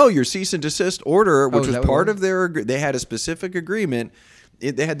 yeah. Well, no, your cease and desist order, which is was that what it part was? of their. They had a specific agreement.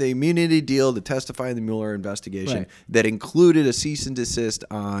 They had the immunity deal to testify in the Mueller investigation Right. that included a cease and desist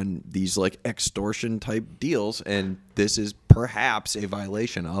on these like extortion type deals, and this is perhaps a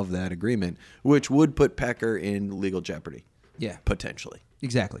violation of that agreement, which would put Pecker in legal jeopardy Yeah. potentially.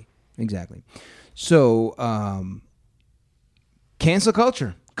 Exactly. So, cancel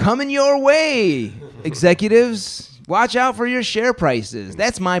culture coming your way, executives. Watch out for your share prices.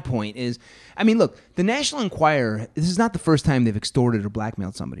 That's my point. I mean, look, the National Enquirer. This is not the first time they've extorted or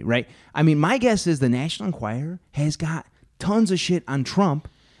blackmailed somebody, right? I mean, my guess is the National Enquirer has got tons of shit on Trump,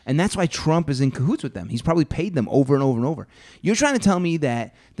 and that's why Trump is in cahoots with them. He's probably paid them over and over and over. You're trying to tell me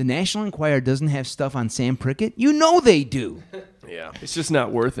that the National Enquirer doesn't have stuff on Sam Prickett? You know they do. Yeah. it's just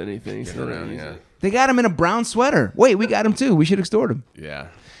not worth anything. So they don't use Yeah. it. They got him in a brown sweater. Wait, we got him too. We should extort him. Yeah.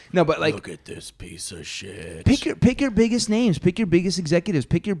 No, but like, Look at this piece of shit. pick your biggest names. Pick your biggest executives.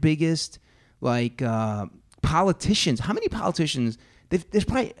 Pick your biggest like politicians. How many politicians? There's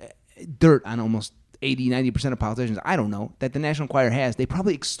probably dirt on almost 80-90% of politicians. I don't know that the National Enquirer has. They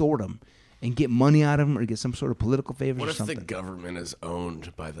probably extort them and get money out of them or get some sort of political favors What or if something. the government is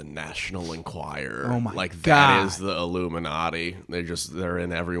owned by the National Enquirer? Oh my like God. that is the Illuminati. They're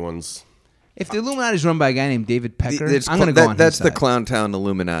in everyone's. If the Illuminati is run by a guy named David Pecker, It's I'm going to go on That's his the side. Clown Town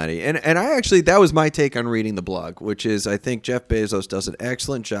Illuminati, and I actually that was my take on reading the blog, which is I think Jeff Bezos does an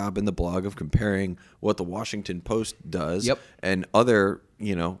excellent job in the blog of comparing what the Washington Post does Yep. and other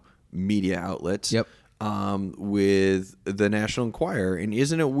media outlets. Yep. With the National Enquirer. And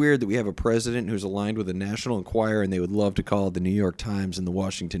isn't it weird that we have a president who's aligned with the National Enquirer and they would love to call the New York Times and the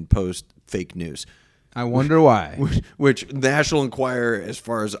Washington Post fake news? I wonder why. Which National Enquirer, as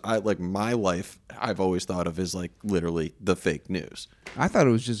far as my life, I've always thought of as like literally the fake news. I thought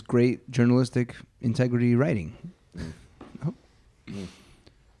it was just great journalistic integrity writing.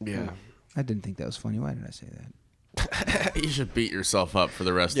 Yeah. I didn't think that was funny. Why did I say that? You should beat yourself up for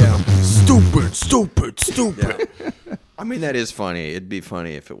the rest of them. Stupid. I mean, that is funny. It'd be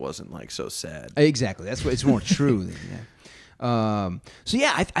funny if it wasn't like so sad. Exactly. That's what it's more true. Than, yeah. So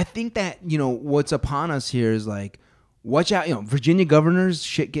yeah, I think that what's upon us here is like, watch out. Virginia governors,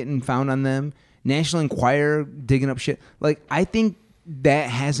 shit getting found on them. National Enquirer digging up shit. Like I think that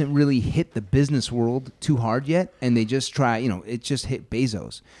hasn't really hit the business world too hard yet, and they just try. It just hit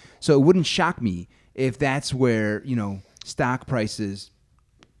Bezos. So it wouldn't shock me if that's where stock prices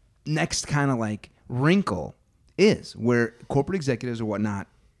next kind of like wrinkle is, where corporate executives or whatnot,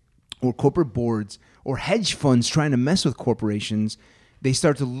 or corporate boards or hedge funds trying to mess with corporations, they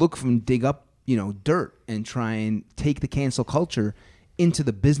start to look from dig up dirt and try and take the cancel culture into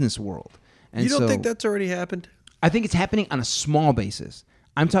the business world. And You don't so think that's already happened? I think it's happening on a small basis.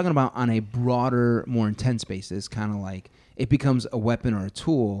 I'm talking about on a broader, more intense basis, kind of like it becomes a weapon or a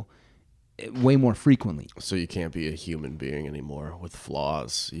tool way more frequently. So you can't be a human being anymore with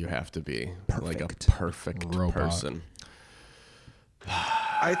flaws. You have to be like a Perfect. perfect Robot. person.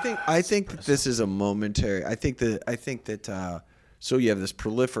 I think that this is a momentary. I think that so you have this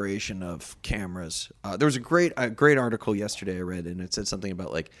proliferation of cameras. There was a great article yesterday I read, and it said something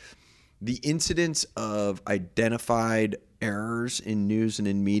about like the incidence of identified errors in news and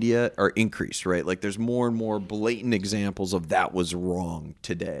in media are increased, right? Like there's more and more blatant examples of that was wrong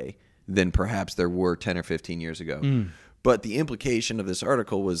today than perhaps there were 10 or 15 years ago. But the implication of this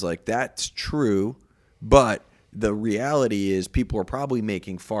article was like, that's true, but the reality is people are probably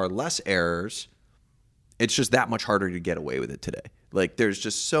making far less errors. It's just that much harder to get away with it today. Like there's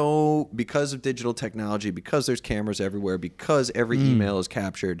just because of digital technology, because there's cameras everywhere, because every email is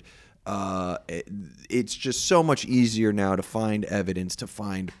captured, it's just so much easier now to find evidence, to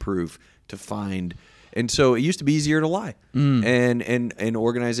find proof, to find And so it used to be easier to lie. And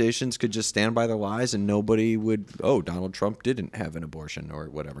organizations could just stand by their lies and nobody would, Donald Trump didn't have an abortion or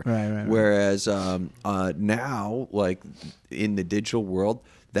whatever. Right. Whereas now, like in the digital world,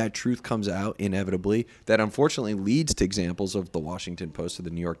 that truth comes out inevitably. That unfortunately leads to examples of the Washington Post or the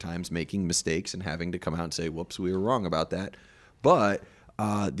New York Times making mistakes and having to come out and say, whoops, we were wrong about that. But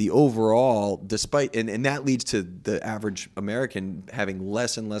the overall, despite, and that leads to the average American having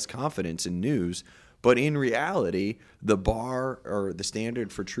less and less confidence in news. But in reality, the bar or the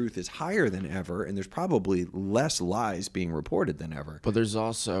standard for truth is higher than ever, and there's probably less lies being reported than ever. But there's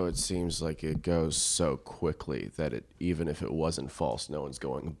also, it seems like it goes so quickly that even if it wasn't false, no one's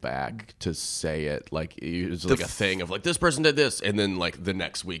going back to say it. Like it's like a thing of like, this person did this, and then like the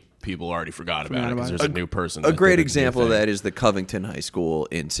next week people already forgot about it because there's a new person. A great example of that is the Covington High School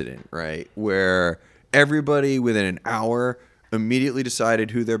incident, right? Where everybody within an hour immediately decided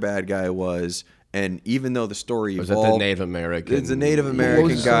who their bad guy was. And even though the story evolved, was that the Native American? It's a Native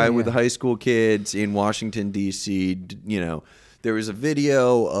American guy with the high school kids in Washington D.C. You know, there was a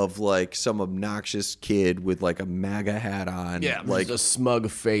video of like some obnoxious kid with like a MAGA hat on, like a smug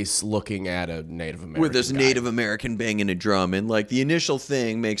face looking at a Native American with this guy. Native American banging a drum, and like the initial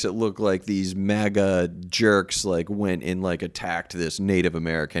thing makes it look like these MAGA jerks like went and like attacked this Native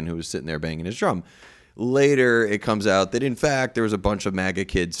American who was sitting there banging his drum. Later, it comes out that, in fact, there was a bunch of MAGA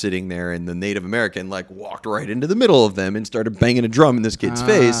kids sitting there, and the Native American, like, walked right into the middle of them and started banging a drum in this kid's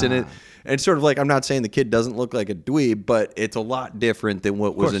face. And it's sort of like, I'm not saying the kid doesn't look like a dweeb, but it's a lot different than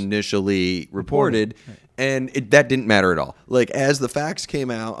what was initially reported. And that didn't matter at all. Like, as the facts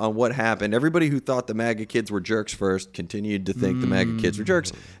came out on what happened, everybody who thought the MAGA kids were jerks first continued to think the MAGA kids were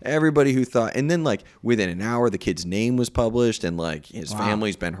jerks. Everybody who thought, and then, like, within an hour, the kid's name was published, and, like, his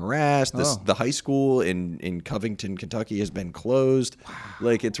family's been harassed. The high school in Covington, Kentucky has been closed.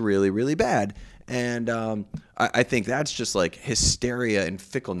 Like, it's really, really bad. And I think that's just like hysteria and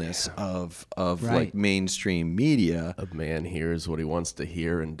fickleness of like mainstream media. A man hears what he wants to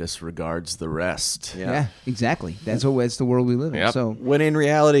hear and disregards the rest. Yeah, exactly. That's the world we live in. Yep. So when in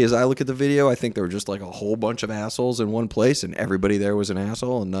reality, as I look at the video, I think there were just like a whole bunch of assholes in one place, and everybody there was an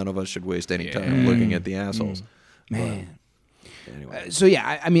asshole, and none of us should waste any time looking at the assholes. Man. Anyway. So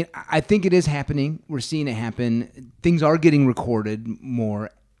yeah, I mean, I think it is happening. We're seeing it happen. Things are getting recorded more.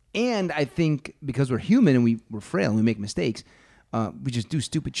 And I think because we're human and we're frail and we make mistakes, we just do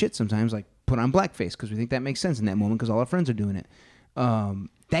stupid shit sometimes, like put on blackface because we think that makes sense in that moment because all our friends are doing it.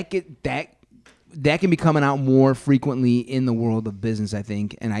 That can be coming out more frequently in the world of business, I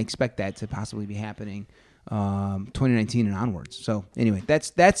think, and I expect that to possibly be happening 2019 and onwards. So anyway,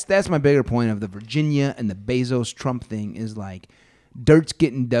 that's my bigger point of the Virginia and the Bezos Trump thing is like dirt's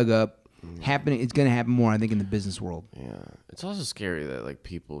getting dug up. Happening, it's going to happen more, I think, in the business world. Yeah, it's also scary that like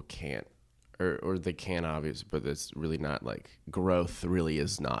people can't, or they can obviously, but it's really not like growth. Really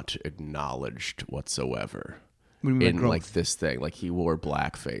is not acknowledged whatsoever in like this thing. Like he wore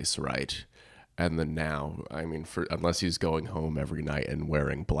blackface, right? And then now, I mean, unless he's going home every night and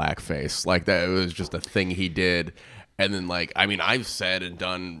wearing blackface, like that, it was just a thing he did. And then, like, I mean, I've said and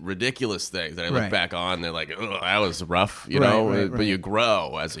done ridiculous things that I look back on. They're like, oh, that was rough, you know? But you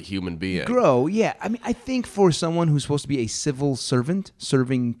grow as a human being. Yeah. I mean, I think for someone who's supposed to be a civil servant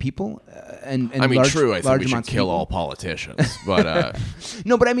serving people, and I mean, true. I think we should amounts of kill people. all politicians, but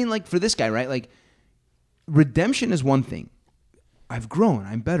no. But I mean, like for this guy, right? Like, redemption is one thing. I've grown.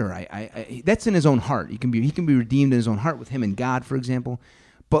 I'm better. I that's in his own heart. He can be redeemed in his own heart with him and God, for example.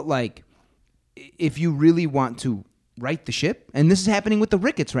 But like, if you really want to right the ship, and this is happening with the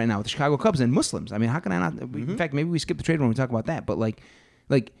Ricketts right now with the Chicago Cubs and Muslims. I mean, how can I not? In fact, maybe we skip the trade when we talk about that. But like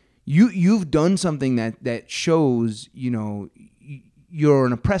you've done something that shows, you know, you're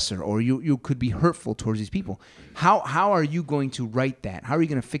an oppressor or you could be hurtful towards these people. How are you going to right that? How are you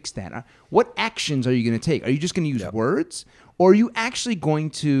going to fix that? What actions are you going to take? Are you just going to use words? Or are you actually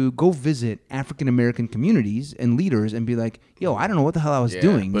going to go visit African American communities and leaders and be like, yo, I don't know what the hell I was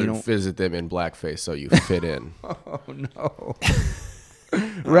doing. But you know? visit them in blackface so you fit in. Oh, no.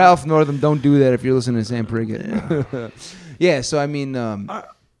 Ralph Northam, don't do that if you're listening to Sam Priggett. Yeah, so I mean, I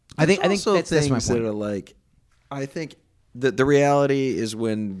think that's my things that point. are like, I think the reality is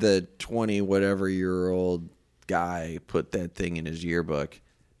when the 20-whatever-year-old guy put that thing in his yearbook,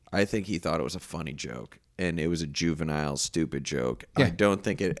 I think he thought it was a funny joke. And it was a juvenile, stupid joke. Yeah. I don't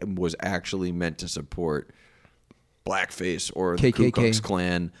think it was actually meant to support blackface or KKK. the Ku Klux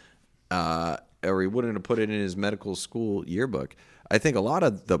Klan. or he wouldn't have put it in his medical school yearbook. I think a lot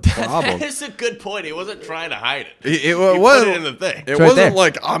of the problem. That's a good point. He wasn't trying to hide it. It He wasn't put it in the thing. It right wasn't there.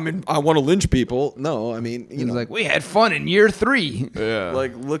 like I want to lynch people. No, I mean, you He's know, like, we had fun in year 3. Yeah.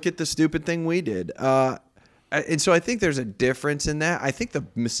 like look at the stupid thing we did. And so I think there's a difference in that. I think the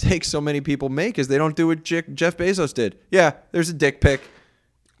mistake so many people make is they don't do what Jeff Bezos did. Yeah, there's a dick pic.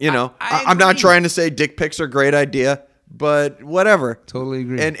 You know, I'm not agree. trying to say dick pics are a great idea, but whatever. Totally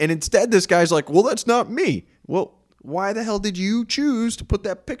agree. And instead, this guy's like, well, that's not me. Well, why the hell did you choose to put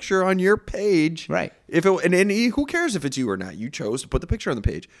that picture on your page? Right. If it who cares if it's you or not? You chose to put the picture on the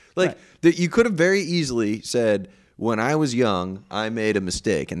page. Like Right. that, you could have very easily said, "When I was young, I made a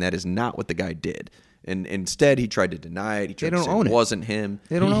mistake," and that is not what the guy did. And instead, he tried to deny it. He tried don't to say own it it. wasn't him.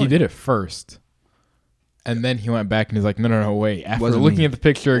 They don't know. He did it first. And then he went back and he's like, no, wait. After Wasn't looking me. at the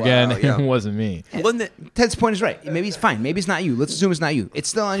picture again, yeah. it wasn't me. Well, then- Ted's point is right. Maybe it's fine. Maybe it's not you. Let's assume it's not you. It's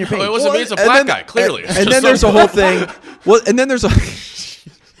still on your page. Oh, it wasn't me. It's a and black then- guy. Clearly. And then there's a whole thing. Well, and then there's a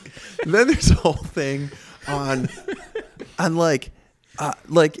then there's a whole thing on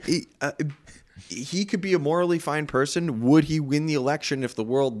he could be a morally fine person. Would he win the election if the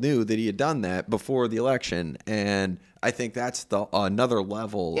world knew that he had done that before the election? And I think that's another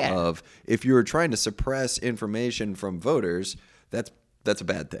level Yeah. of if you're trying to suppress information from voters, that's a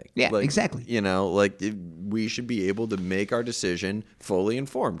bad thing. Yeah, exactly. You know, like we should be able to make our decision fully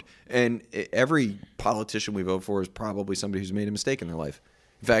informed. And every politician we vote for is probably somebody who's made a mistake in their life.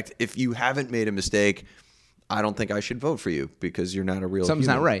 In fact, if you haven't made a mistake, I don't think I should vote for you because you're not a real Something's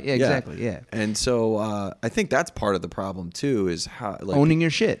human. not right. Yeah, exactly. Yeah. And so I think that's part of the problem too is how like Owning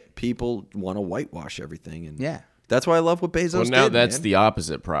your shit. people want to whitewash everything. And Yeah. that's why I love what Bezos Well, now did. that's man. the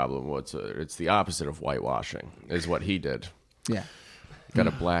opposite problem. It's the opposite of whitewashing is what he did. Yeah. Got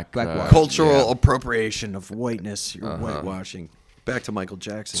a black Blackwash. cultural appropriation of whiteness. You're whitewashing. Back to Michael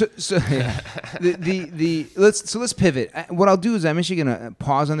Jackson. So yeah. let's pivot. What I'll do is I'm actually gonna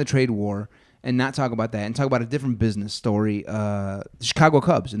pause on the trade war and not talk about that and talk about a different business story. The Chicago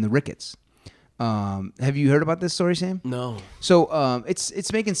Cubs and the Ricketts. Have you heard about this story, Sam? No. So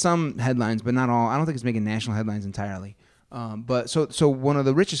it's making some headlines, but not all. I don't think it's making national headlines entirely. But so one of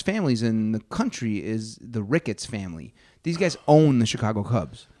the richest families in the country is the Ricketts family. These guys own the Chicago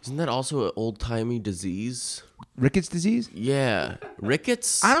Cubs. Isn't that also an old-timey disease? Ricketts disease? Yeah.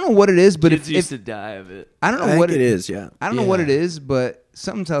 Rickets? I don't know what it is, but Kids if used to die of it. I don't know I what think it is. Yeah. I don't know what Yeah. it is, but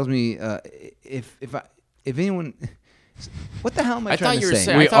something tells me if anyone, what the hell am I I trying thought to you were say?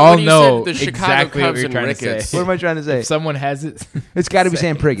 saying. We I thought all when you know said the Chicago exactly what Cubs you're and trying to Ricketts. say. What am I trying to say? If someone has it, It's got to be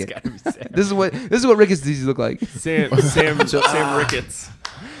Sam Priggett. gotta be Sam. This is what Ricketts disease look like. Sam Ricketts.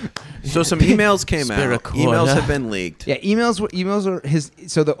 So some emails came out. Spiracola. Emails have been leaked. Yeah, emails are his.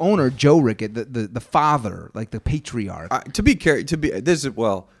 So the owner Joe Rickett, the father, like the patriarch.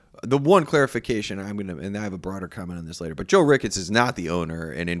 The one clarification and I have a broader comment on this later, but Joe Ricketts is not the owner,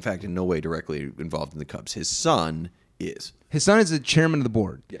 and in fact, in no way directly involved in the Cubs. His son is. His son is the chairman of the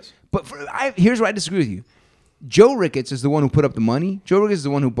board. Yes. But here's where I disagree with you. Joe Ricketts is the one who put up the money. Joe Ricketts is the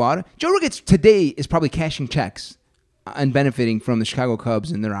one who bought it. Joe Ricketts today is probably cashing checks and benefiting from the Chicago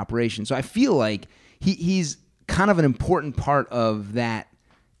Cubs and their operation. So I feel like he's kind of an important part of that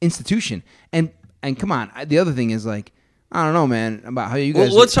institution. And come on, the other thing is like, I don't know, man, about how you guys.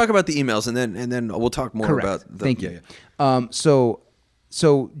 Well, let's talk about the emails, and then we'll talk more Correct. about. Thank you. So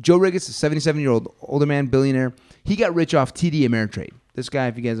Joe Ricketts, a 77-year-old older man, billionaire, he got rich off TD Ameritrade. This guy,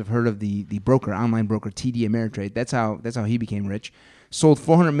 if you guys have heard of the online broker TD Ameritrade, that's how he became rich. Sold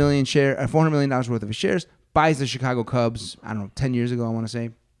 $400 million worth of his shares, buys the Chicago Cubs, I don't know, 10 years ago, I want to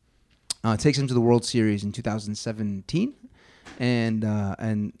say. Takes them to the World Series in 2017, and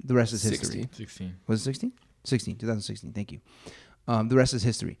the rest is history. 16. Was it 16? 2016. Thank you. The rest is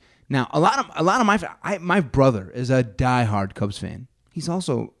history. Now, a lot of my brother is a diehard Cubs fan. He's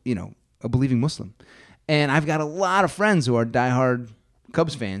also, a believing Muslim, and I've got a lot of friends who are diehard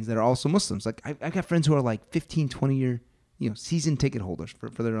Cubs fans that are also Muslims. Like I've got friends who are like 15, 20 year, season ticket holders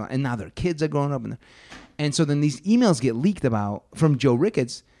for their, and now their kids are growing up, and so then these emails get leaked from Joe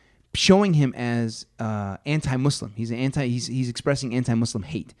Ricketts, showing him as anti-Muslim. He's expressing anti-Muslim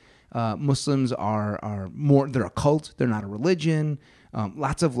hate. Muslims are more, they're a cult. They're not a religion.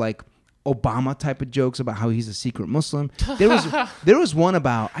 Lots of like Obama type of jokes about how he's a secret Muslim. There was one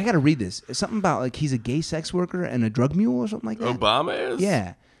about, I got to read this. Something about like he's a gay sex worker and a drug mule or something like that. Obama is?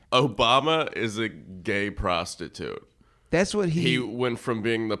 Yeah. Obama is a gay prostitute. That's what He went from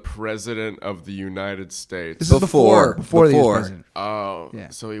being the president of the United States. This is before he was president. Oh, Yeah.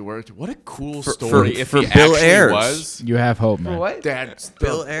 so he worked. What a cool story! If for he Bill actually Ayers. was, You have hope, man. What? that's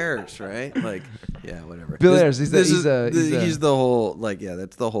Bill Ayers, right? Like, yeah, whatever. Bill Ayers, he's He's the the whole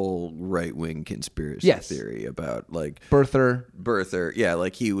that's the whole right wing conspiracy Yes. theory about like birther. Yeah,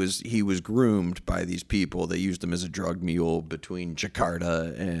 like he was groomed by these people. They used him as a drug mule between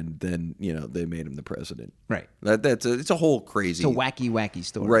Jakarta, and then they made him the president. Right. It's a whole crazy, It's a wacky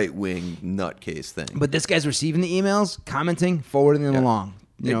story. right wing nutcase thing. But this guy's receiving the emails, commenting, forwarding them along.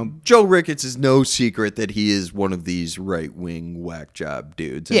 Joe Ricketts is no secret that he is one of these right wing whack job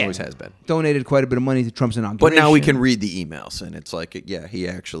dudes. And always has been. Donated quite a bit of money to Trump's inauguration. But now we can read the emails, and it's like, yeah, he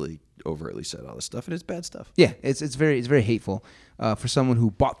actually overtly said all this stuff, and it's bad stuff. Yeah, it's very hateful for someone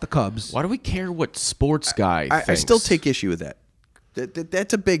who bought the Cubs. Why do we care what sports guy I thinks? still take issue with that.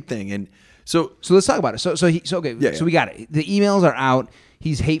 That's a big thing, and so So let's talk about it. So we got it. The emails are out. He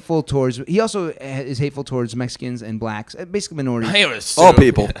also is hateful towards Mexicans and blacks, basically minorities. I would assume, all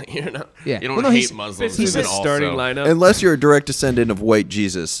people. You don't Well, no, hate he's- Muslims. He's and the also- starting lineup. Unless you're a direct descendant of white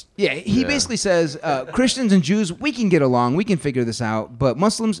Jesus. Yeah, he basically says Christians and Jews, we can get along, we can figure this out, but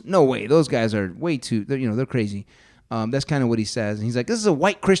Muslims, no way. Those guys are way too, they're crazy. That's kind of what he says, and he's like, this is a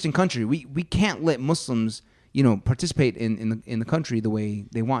white Christian country. We can't let Muslims, participate in the country the way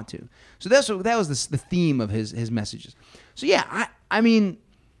they want to. So that was the theme of his messages. So yeah, I mean,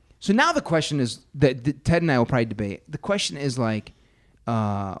 so now the question is that Ted and I will probably debate. The question is like,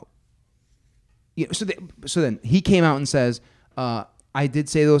 so then he came out and says, I did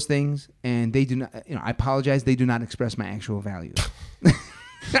say those things, and they do not. I apologize. They do not express my actual values.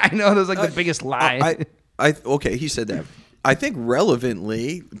 I know that was like the biggest lie. Okay, he said that. I think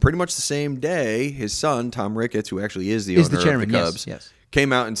relevantly, pretty much the same day, his son Tom Ricketts, who actually is the owner chairman, of the yes, Cubs, yes.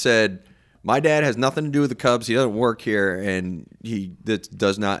 came out and said, "My dad has nothing to do with the Cubs. He doesn't work here, and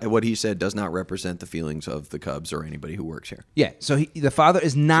what he said does not represent the feelings of the Cubs or anybody who works here." Yeah. So the father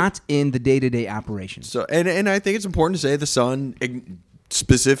is not in the day-to-day operations. So, and I think it's important to say the son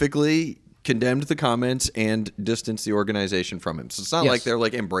specifically condemned the comments and distanced the organization from him. So it's not like they're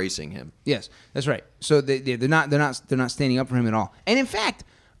like embracing him. Yes, that's right. So they're not standing up for him at all. And in fact,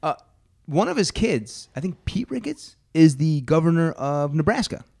 one of his kids, I think Pete Ricketts, is the governor of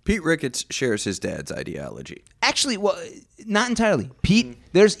Nebraska. Pete Ricketts shares his dad's ideology. Actually, well, not entirely. Pete,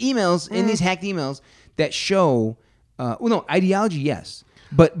 there's emails in these hacked emails that show, ideology, yes.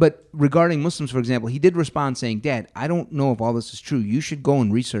 But regarding Muslims, for example, he did respond saying, "Dad, I don't know if all this is true. You should go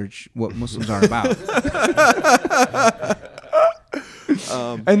and research what Muslims are about."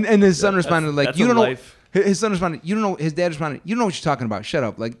 And his son responded like, that's "You a don't know." life. His son responded, "You don't know." His dad responded, "You don't know what you're talking about. Shut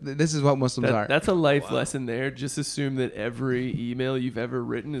up. Like this is what Muslims are." That's a life lesson there. Just assume that every email you've ever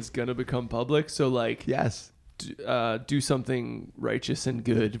written is gonna become public. So like, Yes. do something righteous and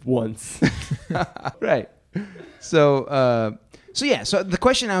good once. Right. So the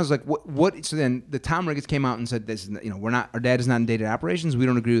question I was like, what? So then the Tom Ricketts came out and said, "This, our dad is not in day-to-day operations. We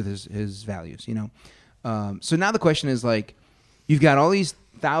don't agree with his values." So now the question is like, you've got all these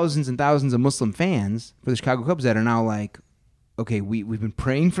thousands and thousands of Muslim fans for the Chicago Cubs that are now like, okay, we've been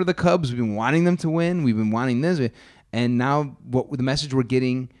praying for the Cubs, we've been wanting them to win, we've been wanting this, and now what the message we're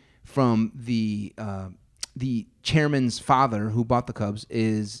getting from the chairman's father who bought the Cubs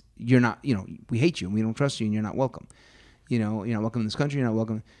is, you're not, we hate you and we don't trust you and you're not welcome. You're not welcome in this country. You're not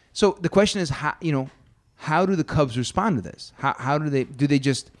welcome. So the question is, how do the Cubs respond to this? How do they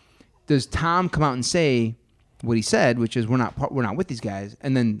does Tom come out and say what he said, which is we're not with these guys,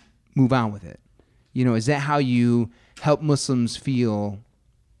 and then move on with it? Is that how you help Muslims feel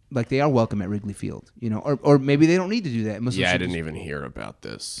like they are welcome at Wrigley Field? Or maybe they don't need to do that. Muslims I should didn't just- even hear about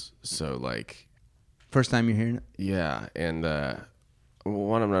this. So like, First time you're hearing it? yeah, and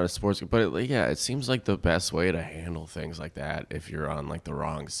one, I'm not a sports guy, but it seems like the best way to handle things like that, if you're on like the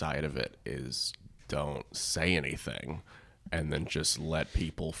wrong side of it, is don't say anything and then just let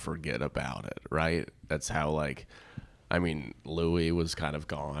people forget about it, right? That's how Louis was kind of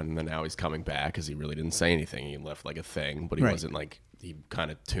gone, and then now he's coming back because he really didn't say anything. He left like a thing, but he Right. wasn't like, he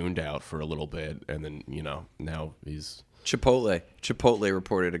kind of tuned out for a little bit, and then now he's Chipotle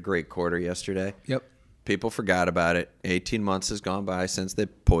reported a great quarter yesterday. Yep. People forgot about it. 18 months has gone by since they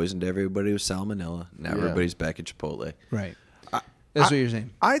poisoned everybody with salmonella. Now everybody's back at Chipotle. Right. That's what you're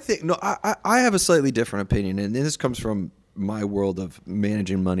saying. I think I have a slightly different opinion, and this comes from my world of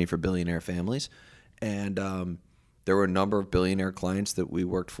managing money for billionaire families. And there were a number of billionaire clients that we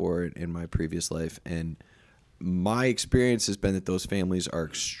worked for in my previous life, and my experience has been that those families are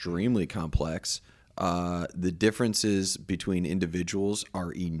extremely complex. The differences between individuals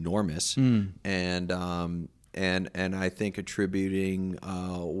are enormous, and and I think attributing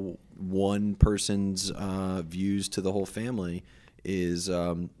one person's views to the whole family is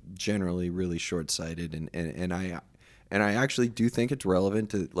generally really short-sighted, and I actually do think it's relevant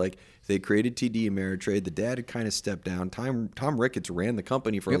to, like, they created TD Ameritrade. The dad had kind of stepped down. Tom Ricketts ran the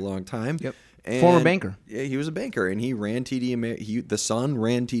company for a long time. Yep. And Former banker. Yeah, he was a banker, and he ran the son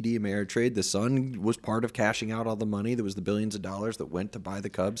ran TD Ameritrade. The son was part of cashing out all the money. There was the billions of dollars that went to buy the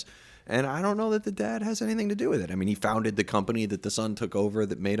Cubs. And I don't know that the dad has anything to do with it. I mean, he founded the company that the son took over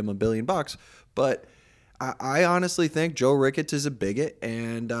that made him $1 billion. But I honestly think Joe Ricketts is a bigot,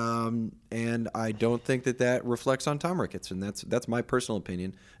 and I don't think that reflects on Tom Ricketts, and that's my personal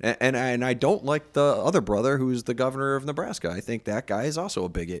opinion. And I don't like the other brother who's the governor of Nebraska. I think that guy is also a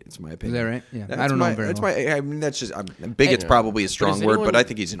bigot. It's my opinion. Is that right? Yeah, I don't know very well. I mean, that's just bigot's probably a strong word, but I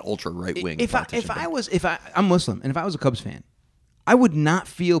think he's an ultra right wing. I'm Muslim, and if I was a Cubs fan, I would not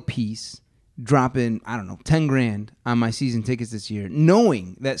feel peace dropping, I don't know, 10 grand on my season tickets this year,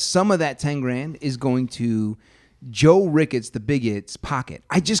 knowing that some of that 10 grand is going to Joe Ricketts, the bigot's pocket.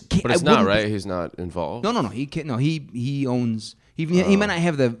 I just can't. But it's not right. He's not involved. No. He can't. No, he owns. He might not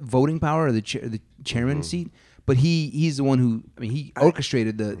have the voting power or the chairman seat, but he's the one who. I mean, he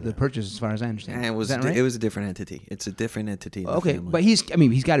orchestrated the purchase, as far as I understand. And Is that right? It was a different entity. It's a different entity. In the okay, family. but he's got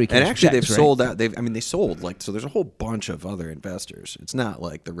to be. And actually, they've right? sold out. They sold, like, so there's a whole bunch of other investors. It's not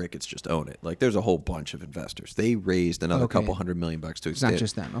like the Ricketts just own it. Like, there's a whole bunch of investors. They raised another couple $100 million to extend. It's not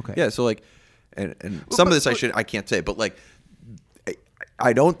just them. Okay. Yeah. So, like, and some of this I can't say, but, like,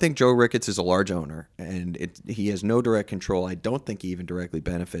 I don't think Joe Ricketts is a large owner, and he has no direct control. I don't think he even directly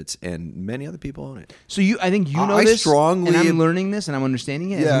benefits, and many other people own it. So I think you know I this, strongly and I'm learning this, and I'm understanding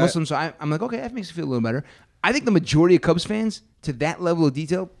it as a Yeah. Muslim. So I'm like, okay, that makes me feel a little better. I think the majority of Cubs fans, to that level of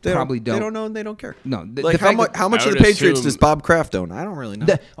detail, probably don't. They don't know, and they don't care. No, like, how much I of would the Patriots assume- does Bob Kraft own? I don't really know.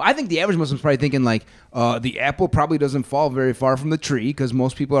 I think the average Muslim's probably thinking like, the apple probably doesn't fall very far from the tree because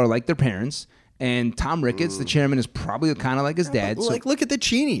most people are like their parents. And Tom Ricketts, the chairman, is probably kind of like his dad. Like, look at the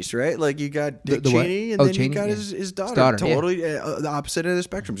Cheneys, right? Like, you got Dick the what? Cheney, and Oh, then Cheney, you got yeah. his daughter. Yeah. Totally the opposite end of the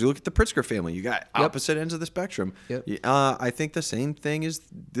spectrum. You look at the Pritzker family. You got opposite ends of the spectrum. Yep. I think the same thing is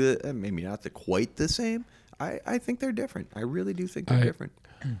maybe not quite the same. I think they're different. I really do think they're different.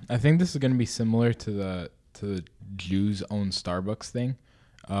 I think this is going to be similar to the Jews own Starbucks thing.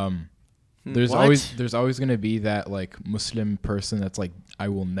 There's always going to be that, like, Muslim person that's like, I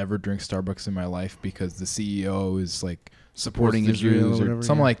will never drink Starbucks in my life because the CEO is, like, supporting the Israel Jews or whatever,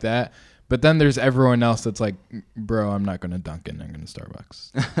 something like that. But then there's everyone else that's like, bro, I'm not going to Dunkin', I'm going to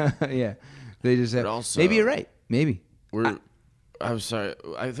Starbucks. yeah, they just have. also- Maybe you're right. Maybe. I'm sorry.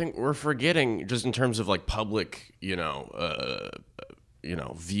 I think we're forgetting, just in terms of, like, public, view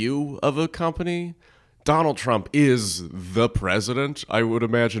of a company. Donald Trump is the president. I would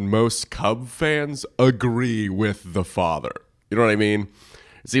imagine most Cub fans agree with the father. You know what I mean?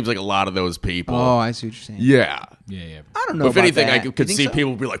 It seems like a lot of those people. Oh, I see what you're saying. Yeah. Yeah. I don't know. If about anything, that. I You could think see so?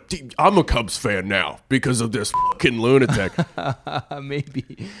 people be like, "Dude, I'm a Cubs fan now because of this fucking lunatic."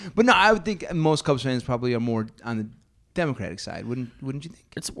 Maybe, but no, I would think most Cubs fans probably are more on the Democratic side. Wouldn't you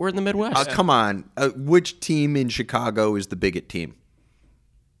think? We're in the Midwest. Come on. Which team in Chicago is the bigot team?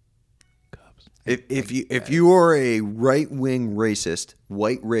 Cubs. If you are a right wing racist,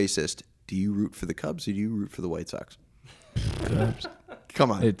 white racist, do you root for the Cubs or do you root for the White Sox? Cubs. Come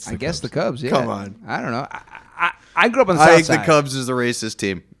on. I guess the Cubs. Yeah. Come on. I don't know. I grew up on the I South think side. the Cubs is the racist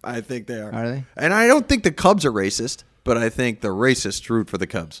team. I think they are. Are they? And I don't think the Cubs are racist, but I think the racists root for the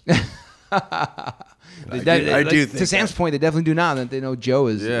Cubs. I do think to Sam's that. point, they definitely do now that they know Joe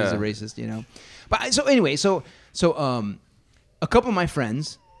is a Yeah. racist. You know, but so anyway, so a couple of my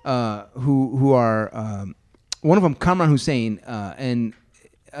friends who are one of them, Kamran Hussein, and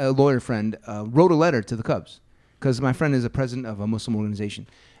a lawyer friend, wrote a letter to the Cubs because my friend is a president of a Muslim organization,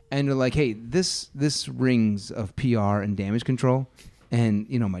 and they're like, hey, this rings of PR and damage control. And,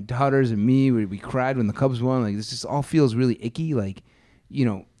 you know, my daughters and me, we cried when the Cubs won. Like, this just all feels really icky. Like, you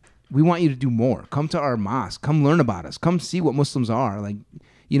know, we want you to do more. Come to our mosque. Come learn about us. Come see what Muslims are. Like,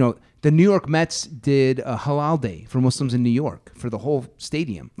 you know, the New York Mets did a halal day for Muslims in New York for the whole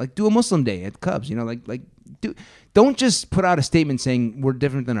stadium. Like, do a Muslim day at Cubs. You know, don't just put out a statement saying we're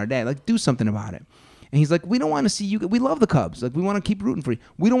different than our dad. Like, do something about it. And he's like, we don't want to see you. We love the Cubs. Like, we want to keep rooting for you.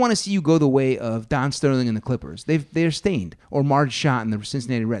 We don't want to see you go the way of Don Sterling and the Clippers. They're stained. Or Marge Schott and the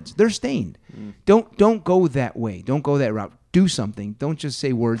Cincinnati Reds. They're stained. Don't go that way. Don't go that route. Do something. Don't just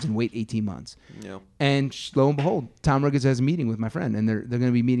say words and wait 18 months. Yeah. And lo and behold, Tom Ricketts has a meeting with my friend, and they're going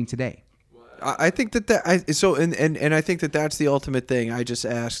to be meeting today. I think and I think that that's the ultimate thing. I just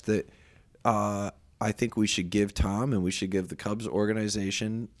asked that I think we should give Tom and we should give the Cubs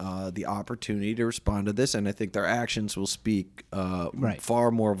organization the opportunity to respond to this, and I think their actions will speak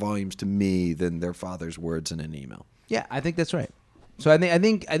far more volumes to me than their father's words in an email. Yeah, I think that's right. So I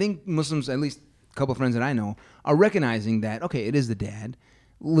think Muslims, at least a couple of friends that I know, are recognizing that, okay, it is the dad.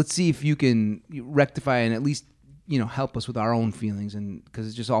 Let's see if you can rectify and at least, help us with our own feelings, and because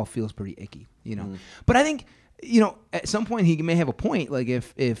it just all feels pretty icky, But I think, at some point he may have a point. Like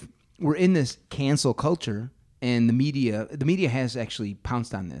if we're in this cancel culture and the media has actually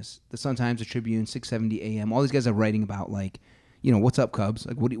pounced on this. The Sun-Times, the Tribune, 670 AM, all these guys are writing about what's up, Cubs?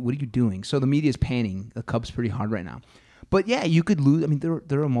 Like, what are you doing? So the media is panning the Cubs pretty hard right now. But yeah, you could lose. I mean,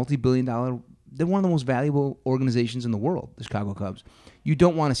 they're a multi-billion-dollar. They're one of the most valuable organizations in the world, the Chicago Cubs. You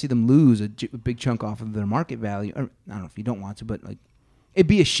don't want to see them lose a big chunk off of their market value. Or, I don't know if you don't want to, but it'd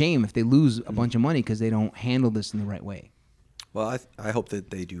be a shame if they lose a bunch of money because they don't handle this in the right way. Well, I hope that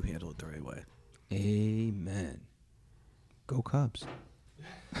they do handle it the right way. Amen. Go Cubs.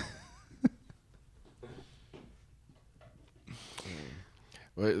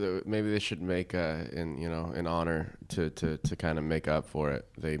 Maybe they should make in honor to kind of make up for it.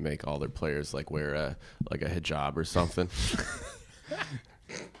 They make all their players wear a hijab or something.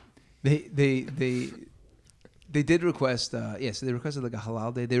 They did request. So they requested a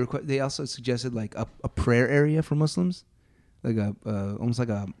halal day. They also suggested a prayer area for Muslims, almost like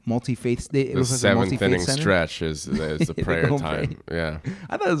a multi-faith day. The seventh inning stretch is the prayer time. Pray. Yeah,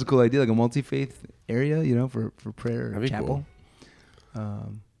 I thought it was a cool idea, like a multi-faith area, for prayer. That'd be chapel. Cool.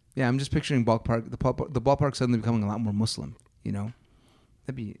 I'm just picturing ballpark. The ballpark suddenly becoming a lot more Muslim.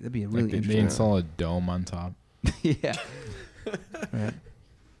 That'd be a really interesting. They install a dome on top. Yeah. Right.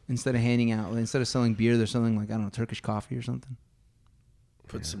 Instead of selling beer, they're selling Turkish coffee or something.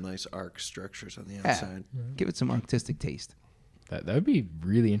 Put some nice arc structures on the outside. Yeah. Give it some artistic taste. That would be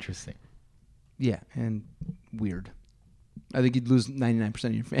really interesting. Yeah, and weird. I think you'd lose 99%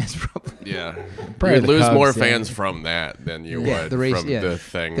 of your fans probably. Yeah. Probably you'd lose Cubs, more fans from that than you would the race, from the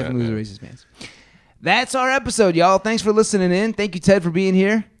thing. Definitely lose the racist fans. That's our episode, y'all. Thanks for listening in. Thank you, Ted, for being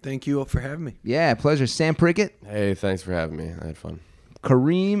here. Thank you all for having me. Yeah, pleasure. Sam Prickett. Hey, thanks for having me. I had fun.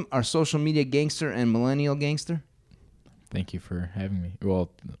 Kareem, our social media gangster and millennial gangster. Thank you for having me.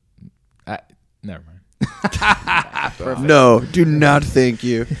 Well, never mind. No, do not thank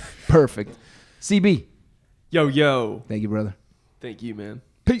you. Perfect. CB. Yo. Thank you, brother. Thank you, man.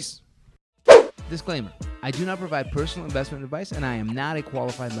 Peace. Disclaimer. I do not provide personal investment advice, and I am not a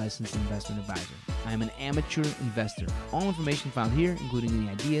qualified licensed investment advisor. I am an amateur investor. All information found here, including any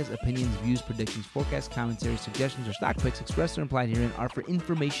ideas, opinions, views, predictions, forecasts, commentaries, suggestions, or stock picks expressed or implied herein are for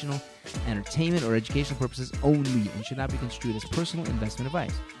informational, entertainment, or educational purposes only and should not be construed as personal investment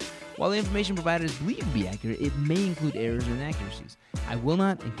advice. While the information provided is believed to be accurate, it may include errors or inaccuracies. I will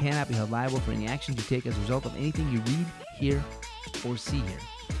not and cannot be held liable for any actions you take as a result of anything you read, hear, or see here.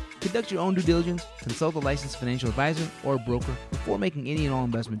 Conduct your own due diligence, consult a licensed financial advisor or broker before making any and all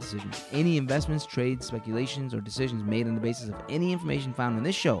investment decisions. Any investments, trades, speculations, or decisions made on the basis of any information found on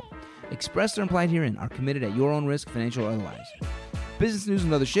this show, expressed or implied herein, are committed at your own risk, financial or otherwise. Business news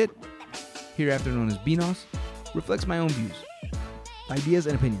and other shit, hereafter known as BNOS, reflects my own views, ideas,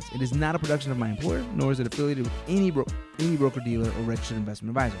 and opinions. It is not a production of my employer, nor is it affiliated with any broker-dealer or registered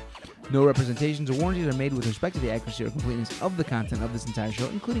investment advisor. No representations or warranties are made with respect to the accuracy or completeness of the content of this entire show,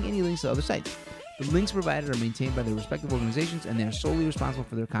 including any links to other sites. The links provided are maintained by their respective organizations, and they are solely responsible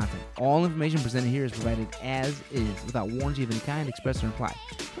for their content. All information presented here is provided as is, without warranty of any kind, expressed or implied.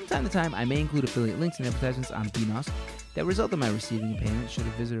 From time to time, I may include affiliate links and advertisements on BNOS that result in my receiving a payment should a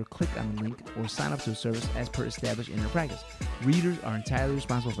visitor click on the link or sign up to a service as per established in their practice. Readers are entirely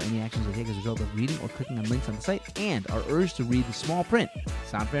responsible for any actions they take as a result of reading or clicking on links on the site and are urged to read the small print.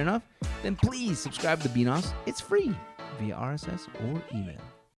 Sound fair enough? Then please subscribe to BNOS. It's free via RSS or email.